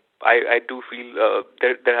I do feel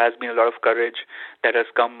there has been a lot of courage that has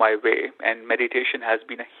come my way, and meditation has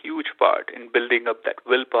been a huge part in building up that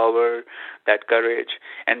willpower, that courage.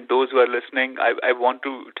 And those who are listening, I want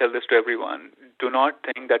to tell this to everyone. Do not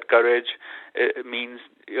think that courage means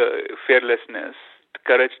fearlessness.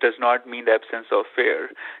 Courage does not mean the absence of fear.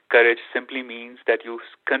 Courage simply means that you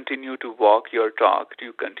continue to walk your talk,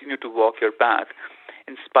 you continue to walk your path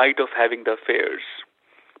in spite of having the fears.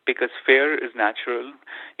 Because fear is natural.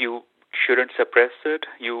 You shouldn't suppress it.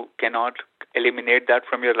 You cannot eliminate that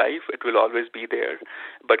from your life. It will always be there.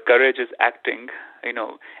 But courage is acting,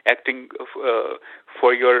 acting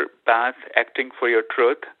for your path, acting for your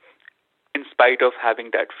truth, in spite of having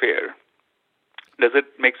that fear. Does it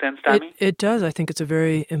make sense, Tami? It does. I think it's a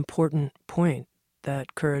very important point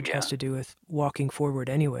that courage has to do with walking forward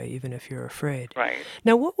anyway, even if you're afraid. Right.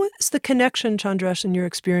 Now, what was the connection, Chandresh, in your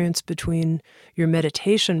experience between your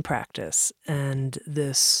meditation practice and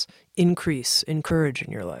this increase in courage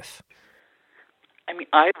in your life? I mean,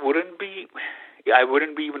 I wouldn't be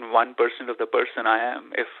even 1% of the person I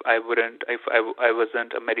am if I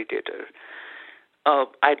wasn't a meditator.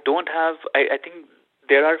 I don't have. I think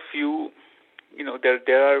there are few.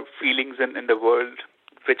 There are feelings in the world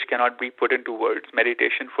which cannot be put into words.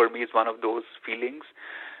 Meditation for me is one of those feelings.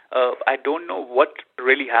 I don't know what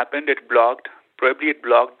really happened. It blocked. Probably it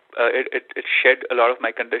blocked. It shed a lot of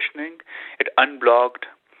my conditioning. It unblocked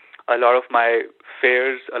a lot of my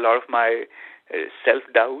fears, a lot of my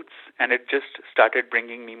self-doubts, and it just started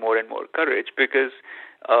bringing me more and more courage because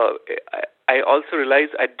I also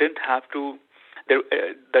realized I didn't have to.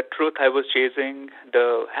 The truth I was chasing,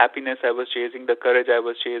 the happiness I was chasing, the courage I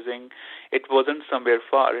was chasing, it wasn't somewhere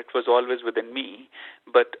far. It was always within me,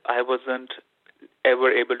 but I wasn't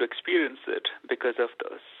ever able to experience it because of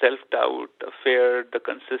the self-doubt, the fear, the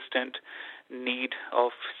consistent need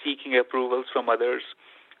of seeking approvals from others.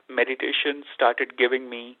 Meditation started giving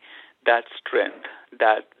me that strength,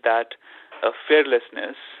 that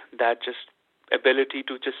fearlessness, that just ability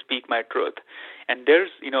to just speak my truth. And there's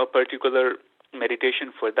a particular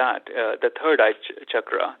meditation for that, the third eye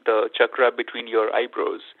chakra, the chakra between your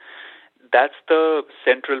eyebrows. That's the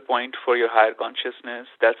central point for your higher consciousness.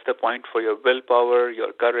 That's the point for your willpower,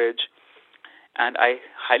 your courage. And I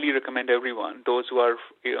highly recommend everyone, those who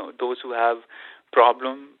have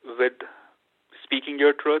problem with speaking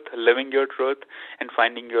your truth, living your truth, and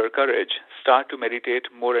finding your courage, start to meditate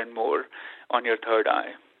more and more on your third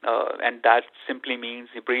eye. And that simply means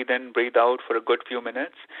you breathe in, breathe out for a good few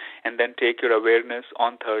minutes, and then take your awareness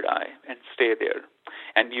on third eye and stay there.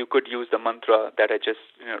 And you could use the mantra that I just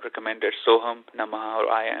recommended, Soham, Namaha, or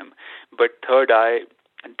I am. But third eye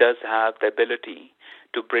does have the ability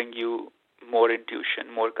to bring you more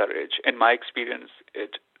intuition, more courage. In my experience,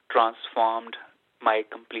 it transformed my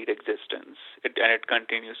complete existence, and it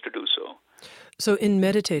continues to do so. So in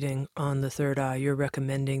meditating on the third eye, you're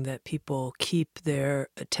recommending that people keep their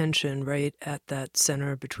attention right at that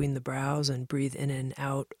center between the brows and breathe in and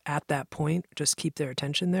out at that point? Just keep their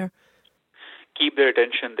attention there? Keep their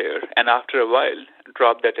attention there, and after a while,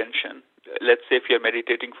 drop the attention. Let's say if you're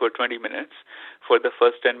meditating for 20 minutes, for the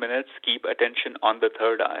first 10 minutes, keep attention on the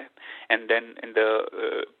third eye. And then in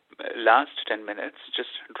the last 10 minutes, just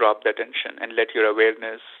drop the attention and let your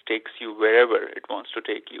awareness takes you wherever it wants to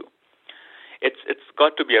take you. It's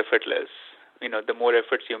got to be effortless. The more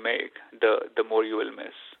efforts you make, the more you will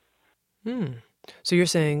miss. So you're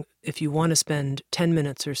saying if you want to spend 10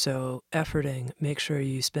 minutes or so efforting, make sure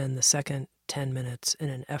you spend the second 10 minutes in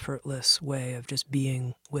an effortless way of just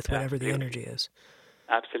being with whatever the energy is.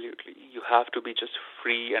 Absolutely. You have to be just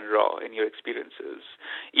free and raw in your experiences.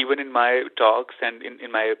 Even in my talks and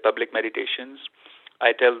in my public meditations,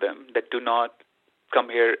 I tell them that do not come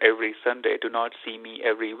here every Sunday. Do not see me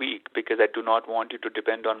every week because I do not want you to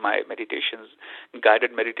depend on my meditations.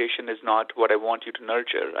 Guided meditation is not what I want you to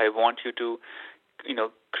nurture. I want you to,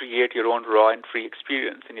 create your own raw and free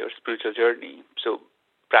experience in your spiritual journey. So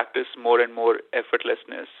practice more and more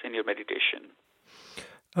effortlessness in your meditation.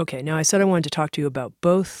 Okay, now I said I wanted to talk to you about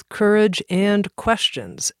both courage and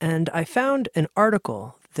questions, and I found an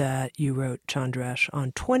article that you wrote, Chandresh,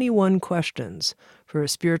 on 21 questions for a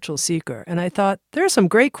spiritual seeker, and I thought, there are some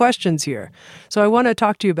great questions here, so I want to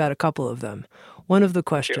talk to you about a couple of them. One of the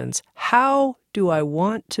questions, how do I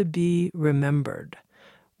want to be remembered?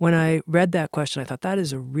 When I read that question, I thought, that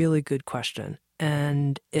is a really good question,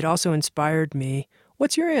 and it also inspired me.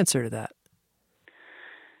 What's your answer to that?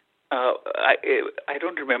 I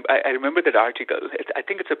don't remember. I remember that article. I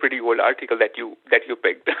think it's a pretty old article that you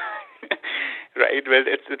picked, right? Well,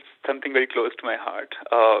 it's something very close to my heart.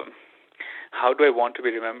 How do I want to be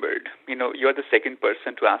remembered? You're the second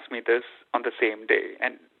person to ask me this on the same day,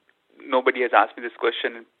 and nobody has asked me this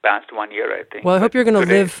question in the past 1 year, I think. Well, I hope you're going to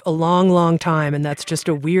today, live a long, long time, and that's just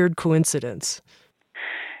a weird coincidence.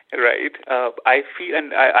 Right. I feel,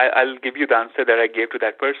 and I'll give you the answer that I gave to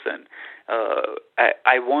that person.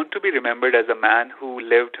 I want to be remembered as a man who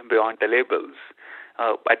lived beyond the labels.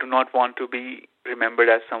 I do not want to be remembered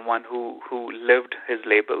as someone who lived his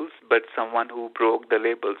labels, but someone who broke the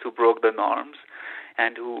labels, who broke the norms,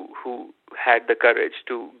 and who had the courage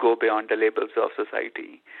to go beyond the labels of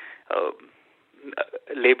society.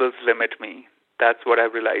 Labels limit me. That's what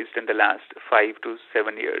I've realized in the last 5 to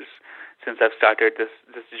 7 years since I've started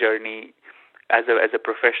this journey as a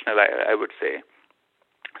professional, I would say.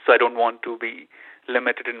 So I don't want to be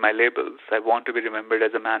limited in my labels. I want to be remembered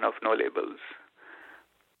as a man of no labels.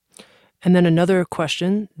 And then another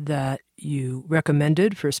question that you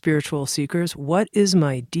recommended for spiritual seekers: what is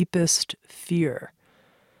my deepest fear?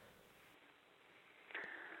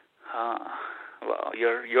 Well,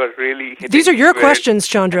 you're really hitting. These are your questions,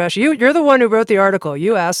 Chandresh. You're the one who wrote the article.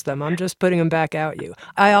 You asked them. I'm just putting them back at you.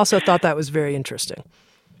 I also thought that was very interesting.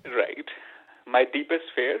 Right. My deepest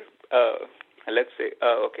fear. Let's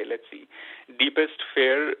see. Deepest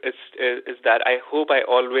fear is that I hope I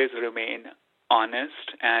always remain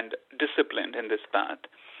honest and disciplined in this path.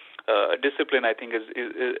 Discipline, I think,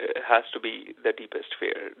 has to be the deepest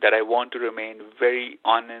fear. That I want to remain very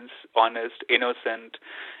honest, innocent,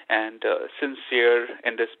 and sincere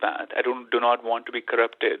in this path. I do not want to be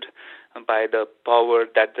corrupted by the power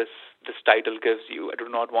that this title gives you. I do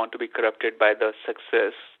not want to be corrupted by the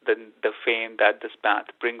success, the fame that this path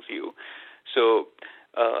brings you. So,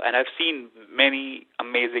 and I've seen many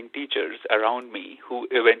amazing teachers around me who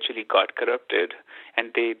eventually got corrupted,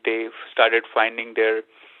 and they started finding their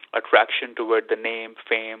attraction toward the name,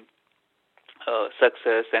 fame,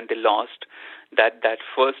 success, and they lost that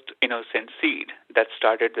first innocent seed that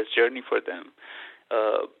started this journey for them.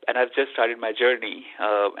 And I've just started my journey,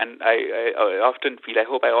 and I often feel, I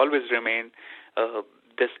hope I always remain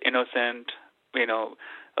this innocent,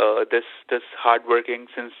 this hardworking,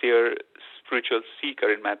 sincere spiritual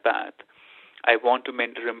seeker in my path. I want to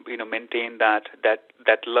maintain that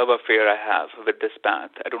love affair I have with this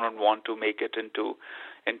path. I do not want to make it into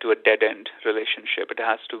a dead-end relationship. It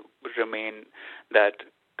has to remain that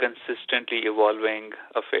consistently evolving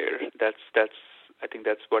affair. I think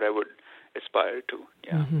that's what I would aspire to.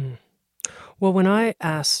 Yeah. Mm-hmm. Well, when I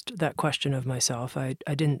asked that question of myself, I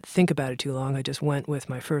didn't think about it too long. I just went with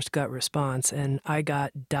my first gut response, and I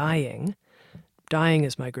got dying. Dying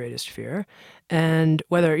is my greatest fear. And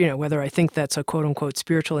whether I think that's a quote-unquote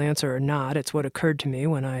spiritual answer or not, it's what occurred to me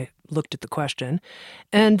when I looked at the question.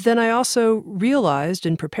 And then I also realized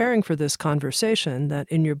in preparing for this conversation that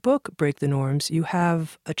in your book, Break the Norms, you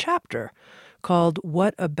have a chapter called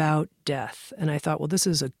What About Death? And I thought, well, this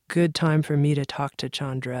is a good time for me to talk to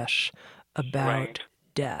Chandresh about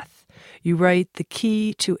death. You write, the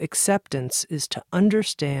key to acceptance is to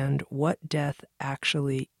understand what death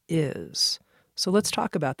actually is. So let's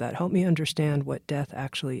talk about that. Help me understand what death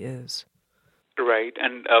actually is. Right,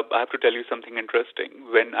 and I have to tell you something interesting.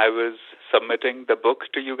 When I was submitting the book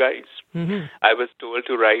to you guys, I was told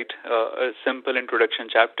to write a simple introduction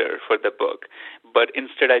chapter for the book, but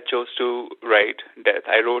instead I chose to write death.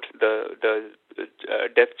 I wrote the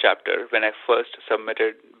death chapter when I first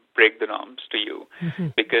submitted Break the Norms to you,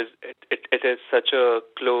 because it is such a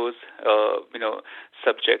close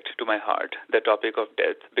subject to my heart, the topic of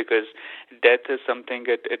death, because death is something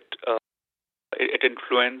it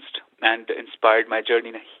influenced and inspired my journey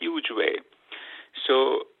in a huge way.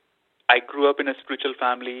 So I grew up in a spiritual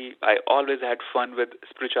family. I always had fun with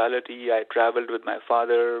spirituality. I traveled with my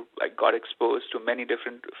father. I got exposed to many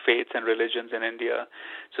different faiths and religions in India.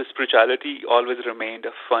 So spirituality always remained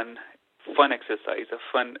a fun exercise, a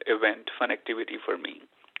fun event, fun activity for me,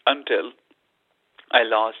 until I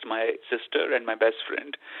lost my sister and my best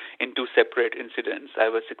friend in two separate incidents. I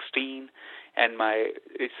was 16, and my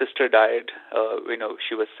sister died.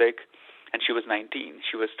 She was sick, and she was 19.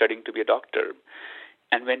 She was studying to be a doctor.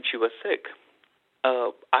 And when she was sick,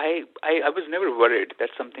 I was never worried that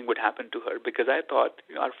something would happen to her, because I thought,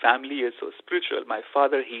 our family is so spiritual. My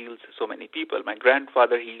father heals so many people. My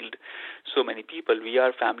grandfather healed so many people. We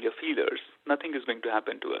are a family of healers. Nothing is going to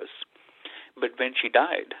happen to us. But when she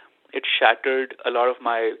died, it shattered a lot of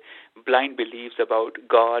my blind beliefs about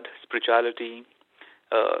God, spirituality,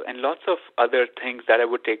 and lots of other things that I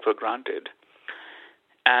would take for granted.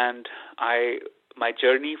 And my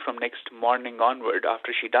journey from next morning onward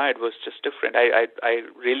after she died was just different. I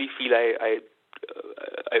really feel I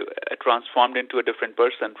transformed into a different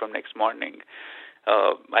person from next morning.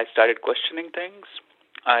 I started questioning things.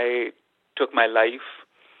 I took my life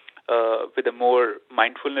with a more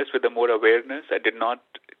mindfulness, with a more awareness. I did not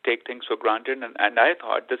take things for granted, and I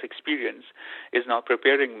thought this experience is now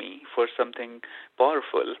preparing me for something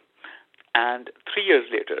powerful. And 3 years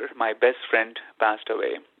later, my best friend passed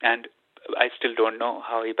away, and I still don't know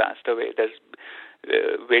how he passed away. There's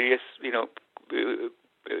various,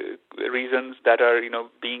 reasons that are,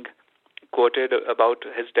 being quoted about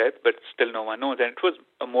his death, but still no one knows. And it was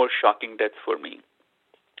a more shocking death for me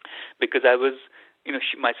because I was,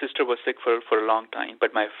 my sister was sick for a long time,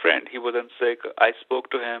 but my friend, he wasn't sick. I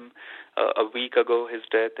spoke to him a week ago. His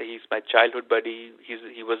death. He's my childhood buddy.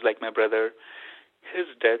 He was like my brother. His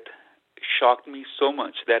death shocked me so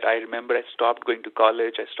much that I remember I stopped going to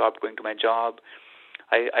college. I stopped going to my job.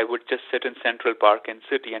 I would just sit in Central Park in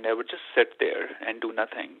city, and I would just sit there and do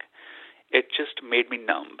nothing. It just made me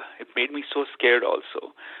numb. It made me so scared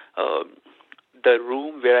also. The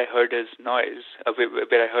room where I heard his noise,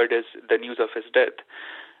 where I heard the news of his death,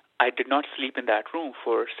 I did not sleep in that room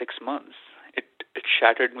for 6 months. It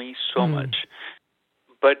shattered me so much.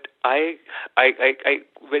 But I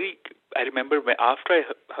remember after I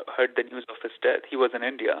heard the news of his death, he was in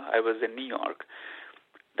India, I was in New York.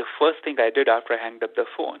 The first thing I did after I hung up the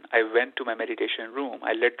phone, I went to my meditation room,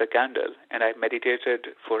 I lit the candle, and I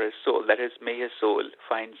meditated for his soul. That is, may his soul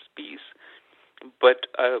find peace. But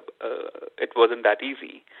it wasn't that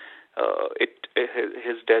easy.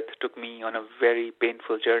 His death took me on a very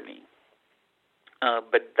painful journey.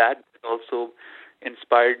 But that also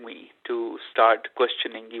inspired me to start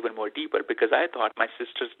questioning even more deeper, because I thought my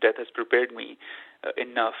sister's death has prepared me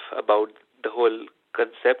enough about the whole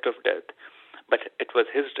concept of death. But it was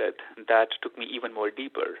his death that took me even more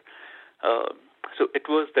deeper. So it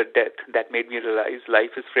was the death that made me realize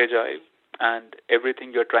life is fragile, and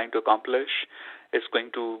everything you're trying to accomplish is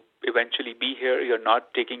going to eventually be here. You're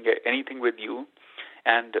not taking anything with you.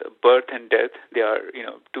 And birth and death, they are,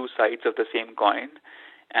 two sides of the same coin.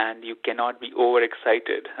 And you cannot be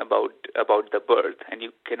overexcited about the birth, and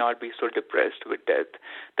you cannot be so depressed with death.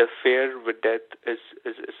 The fear with death is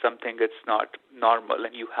something that's not normal,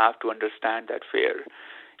 and you have to understand that fear.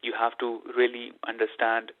 You have to really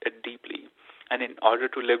understand it deeply. And in order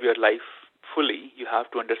to live your life fully, you have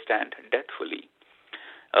to understand death fully.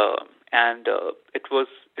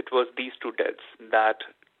 It was these two deaths that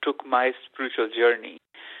took my spiritual journey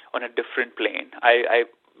on a different plane. I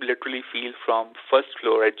literally feel from first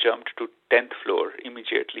floor I jumped to 10th floor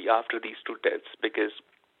immediately after these two deaths, because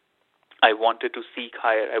I wanted to seek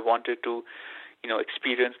higher. I wanted to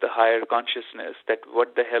experience the higher consciousness, that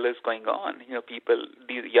what the hell is going on.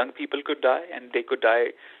 These young people could die, and they could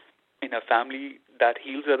die in a family that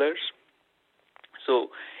heals others. So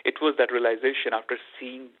it was that realization after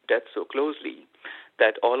seeing death so closely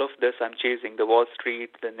that all of this I'm chasing, the Wall Street,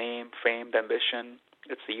 the name, fame, the ambition,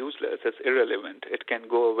 it's useless, it's irrelevant. It can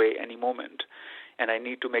go away any moment. And I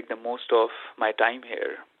need to make the most of my time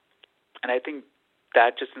here. And I think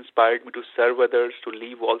that just inspired me to serve others, to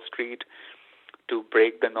leave Wall Street, to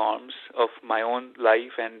break the norms of my own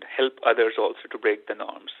life and help others also to break the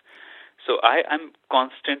norms. So I'm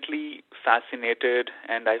constantly fascinated,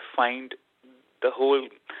 and I find the whole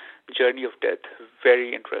journey of death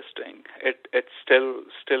very interesting. It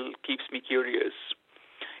still keeps me curious.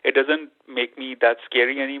 It doesn't make me that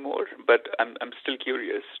scary anymore, but I'm still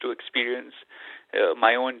curious to experience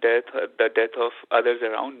my own death, the death of others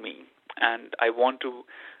around me, and I want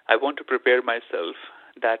to prepare myself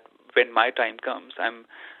that when my time comes,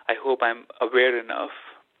 I hope I'm aware enough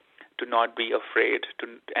to not be afraid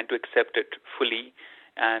and to accept it fully.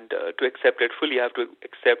 And to accept it fully, I have to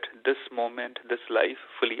accept this moment, this life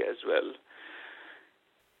fully as well.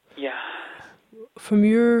 Yeah. From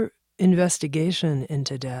your investigation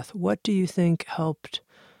into death, what do you think helped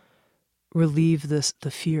relieve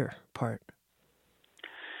the fear part?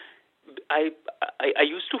 I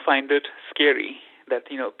used to find it scary that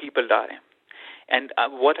people die, and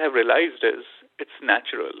what I've realized is it's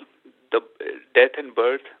natural. The death and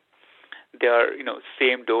birth, they are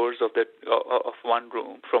same doors of one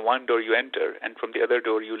room. From one door you enter, and from the other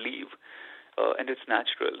door you leave, and it's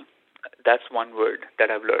natural. That's one word that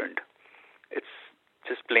I've learned. It's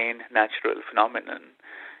just plain natural phenomenon,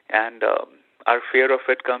 and our fear of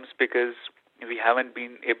it comes because we haven't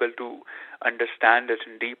been able to understand it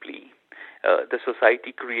deeply. The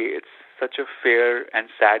society creates such a fear and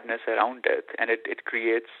sadness around death, and it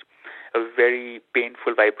creates a very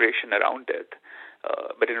painful vibration around death.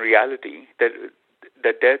 But in reality,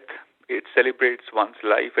 the death, it celebrates one's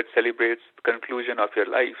life. It celebrates the conclusion of your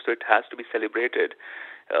life, so it has to be celebrated.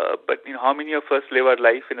 But how many of us live our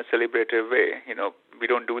life in a celebrative way? We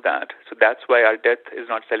don't do that. So that's why our death is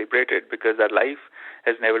not celebrated, because our life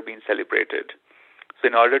has never been celebrated. So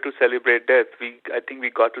in order to celebrate death, I think we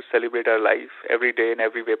got to celebrate our life every day in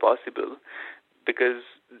every way possible, because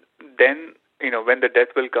then, when the death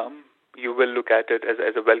will come, you will look at it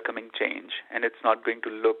as a welcoming change, and it's not going to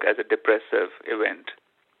look as a depressive event.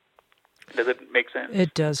 Does it make sense?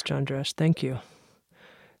 It does, Chandresh. Thank you.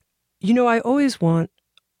 I always want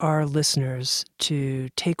our listeners to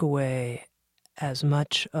take away as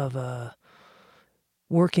much of a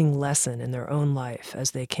working lesson in their own life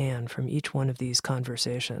as they can from each one of these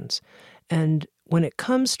conversations. And when it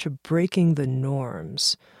comes to breaking the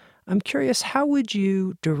norms, I'm curious, how would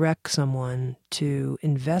you direct someone to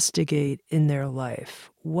investigate in their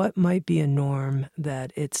life what might be a norm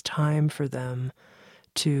that it's time for them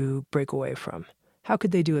to break away from? How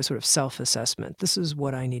could they do a sort of self-assessment? This is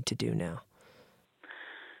what I need to do now.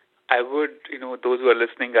 I would, those who are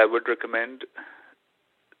listening, I would recommend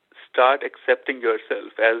start accepting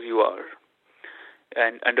yourself as you are,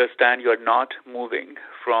 and understand you are not moving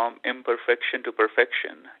from imperfection to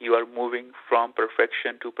perfection. You are moving from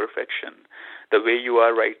perfection to perfection. The way you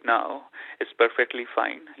are right now is perfectly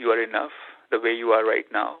fine. You are enough the way you are right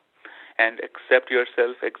now, and accept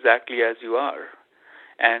yourself exactly as you are.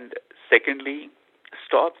 And secondly,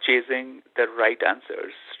 stop chasing the right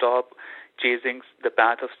answers. Stop chasing the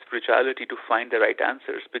path of spirituality to find the right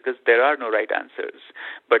answers, because there are no right answers,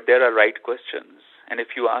 but there are right questions. And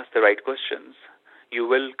if you ask the right questions, you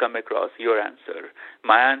will come across your answer.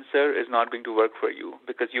 My answer is not going to work for you,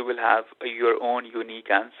 because you will have your own unique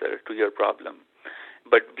answer to your problem.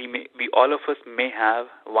 But we all of us may have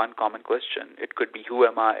one common question. It could be, who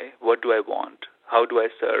am I? What do I want? How do I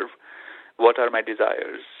serve? What are my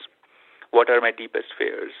desires? What are my deepest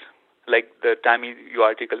fears? Like the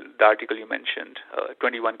article you mentioned,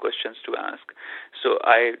 21 questions to ask. So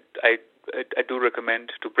I do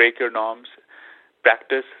recommend to break your norms,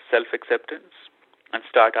 practice self-acceptance, and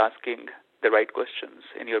start asking the right questions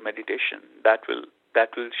in your meditation. That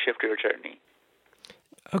will shift your journey.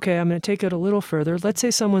 Okay, I'm going to take it a little further. Let's say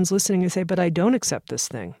someone's listening and say, but I don't accept this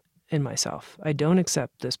thing in myself. I don't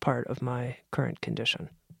accept this part of my current condition.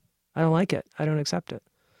 I don't like it. I don't accept it.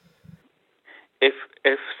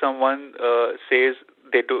 If someone says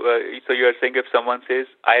they do, so you are saying if someone says,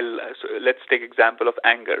 so let's take example of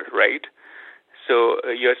anger, right? So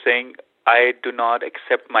you're saying, I do not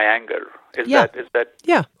accept my anger. Is that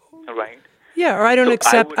yeah, right? Yeah, or I don't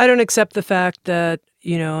accept the fact that,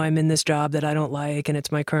 I'm in this job that I don't like and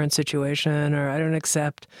it's my current situation, or I don't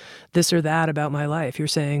accept this or that about my life. You're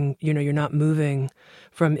saying, you're not moving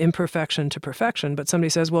from imperfection to perfection, but somebody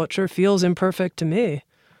says, well, it sure feels imperfect to me.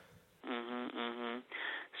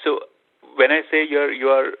 So when I say you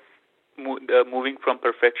are moving from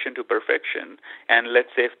perfection to perfection, and let's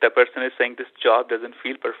say if the person is saying this job doesn't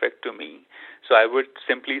feel perfect to me, so I would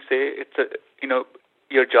simply say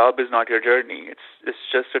your job is not your journey. It's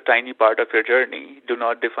just a tiny part of your journey. Do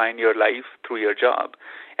not define your life through your job.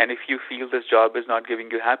 And if you feel this job is not giving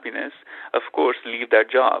you happiness, of course, leave that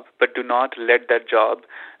job. But do not let that job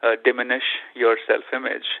diminish your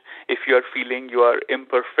self-image. If you are feeling you are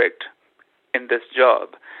imperfect in this job,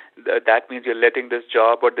 that means you're letting this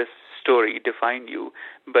job or this story define you.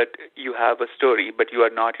 But you have a story, but you are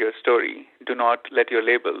not your story. Do not let your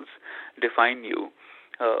labels define you.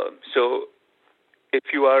 So if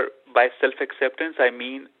you are, by self-acceptance, I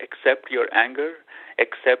mean accept your anger,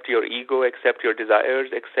 accept your ego, accept your desires,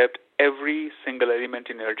 accept every single element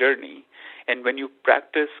in your journey. And when you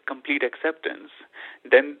practice complete acceptance,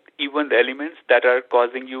 then even the elements that are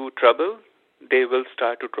causing you trouble, they will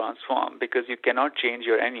start to transform, because you cannot change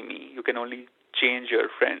your enemy. You can only change your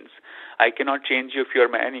friends. I cannot change you if you're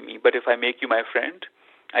my enemy, but if I make you my friend,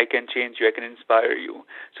 I can change you, I can inspire you.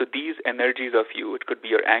 So these energies of you, it could be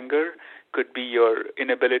your anger, could be your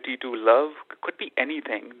inability to love, could be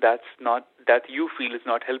anything that you feel is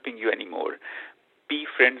not helping you anymore. Be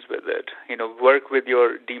friends with it, work with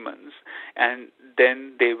your demons, and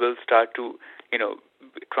then they will start to,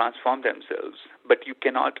 transform themselves. But you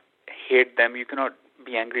cannot hate them, you cannot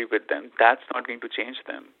be angry with them. That's not going to change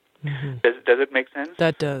them. Mm-hmm. Does it make sense?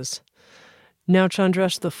 That does. Now,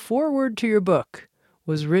 Chandresh, the foreword to your book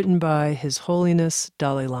was written by His Holiness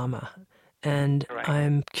Dalai Lama. And right.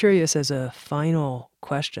 I'm curious, as a final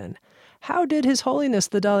question, how did His Holiness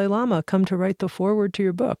the Dalai Lama come to write the foreword to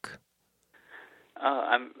your book?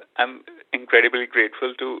 I'm incredibly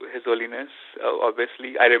grateful to His Holiness.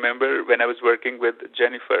 Obviously, I remember when I was working with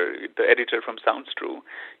Jennifer, the editor from Sounds True,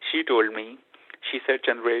 she told me, she said,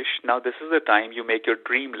 Chandresh, now this is the time you make your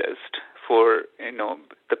dream list for,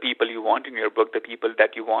 the people you want in your book, the people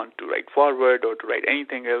that you want to write forward or to write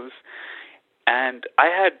anything else. And I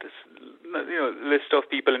had this, list of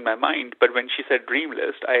people in my mind, but when she said dream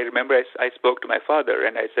list, I remember I spoke to my father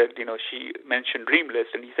and I said, she mentioned dream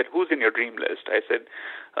list, and he said, who's in your dream list? I said,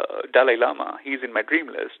 Dalai Lama, he's in my dream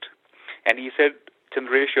list. And he said,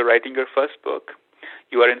 Chandresh, you're writing your first book.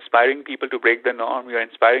 You are inspiring people to break the norm. You are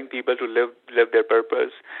inspiring people to live their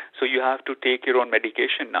purpose. So you have to take your own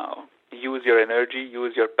medication now. Use your energy,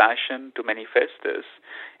 use your passion to manifest this.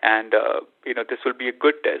 And, this will be a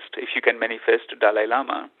good test if you can manifest Dalai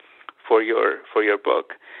Lama for your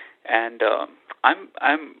book. And I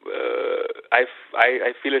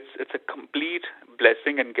feel it's a complete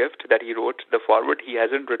blessing and gift that he wrote the foreword. He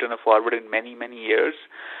hasn't written a foreword in many, many years,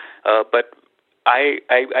 but I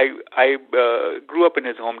grew up in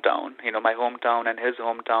his hometown. My hometown and his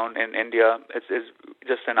hometown in India is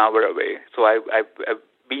just an hour away. So I've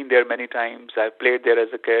been there many times. I've played there as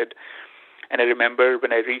a kid, and I remember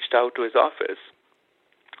when I reached out to his office,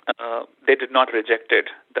 they did not rejected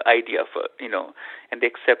the idea and they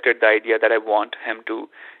accepted the idea that I want him to,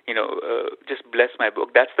 just bless my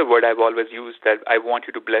book. That's the word I've always used, that I want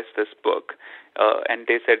you to bless this book. And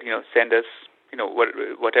they said, send us,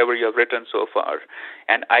 whatever you have written so far.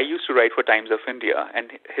 And I used to write for Times of India,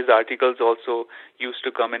 and his articles also used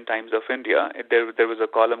to come in Times of India. There was a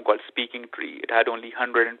column called Speaking Tree. It had only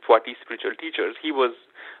 140 spiritual teachers. He was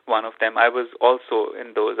one of them. I was also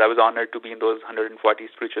in those. I was honored to be in those 140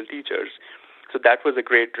 spiritual teachers. So that was a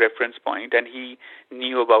great reference point, and he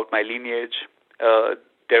knew about my lineage.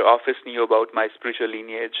 Their office knew about my spiritual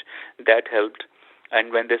lineage. That helped.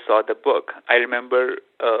 And when they saw the book, I remember,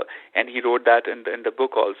 and he wrote that in the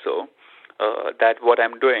book also, that what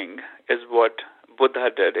I'm doing is what Buddha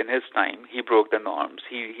did in his time. He broke the norms.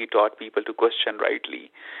 He taught people to question rightly.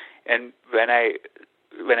 And when I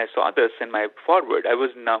saw this in my foreword, I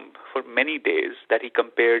was numb for many days that he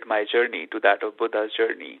compared my journey to that of Buddha's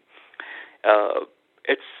journey.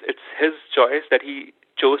 It's his choice that he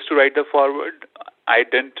chose to write the foreword. I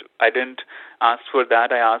didn't ask for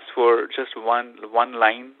that. I asked for just one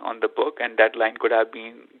line on the book, and that line could have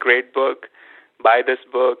been great book, buy this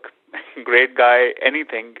book, great guy,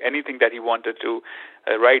 anything that he wanted to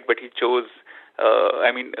write. But he chose.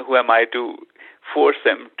 Who am I to force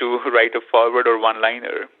him to write a foreword or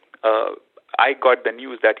one-liner? I got the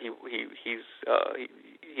news that he's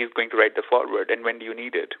going to write the foreword, and when do you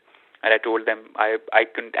need it? And I told them I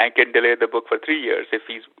can delay the book for 3 years if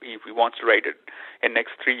he wants to write it in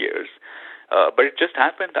next 3 years. But it just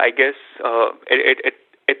happened. I guess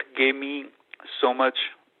it gave me so much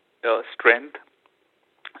strength,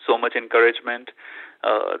 so much encouragement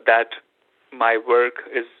that my work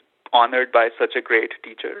is honored by such a great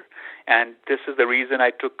teacher. And this is the reason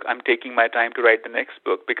I'm taking my time to write the next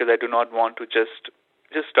book, because I do not want to just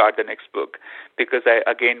start the next book, because I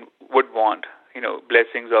again would want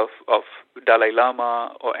blessings of Dalai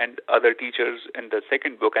Lama and other teachers in the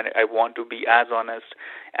second book, and I want to be as honest,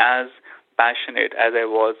 as passionate as I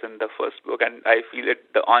was in the first book. And I feel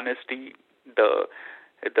it, the honesty, the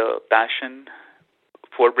passion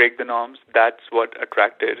for Break the Norms, that's what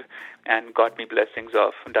attracted and got me blessings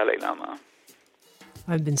of Dalai Lama.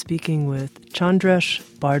 I've been speaking with Chandresh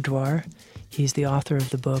Bhardwaj. He's the author of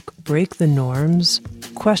the book Break the Norms,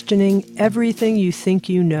 questioning everything you think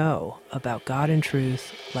you know about God and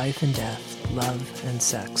truth, life and death, love and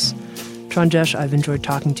sex. Chandresh, I've enjoyed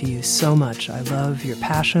talking to you so much. I love your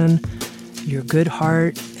passion, your good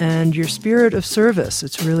heart, and your spirit of service.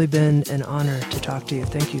 It's really been an honor to talk to you.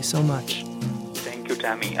 Thank you so much. Thank you,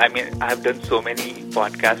 Tami. I've done so many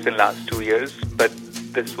podcasts in the last 2 years, but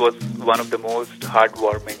this was one of the most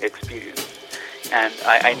heartwarming experiences. And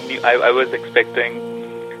I was expecting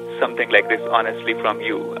something like this, honestly, from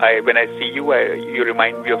you. When I see you, you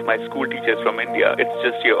remind me of my school teachers from India. It's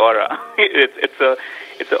just your aura. It's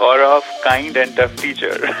an aura of kind and tough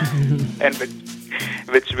teacher, and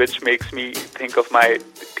which makes me think of my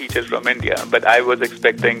teachers from India. But I was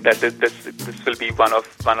expecting that this will be one of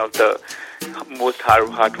the most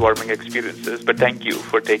heartwarming experiences. But thank you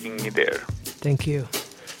for taking me there. Thank you.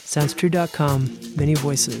 SoundsTrue.com, many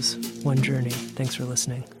voices, one journey. Thanks for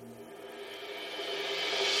listening.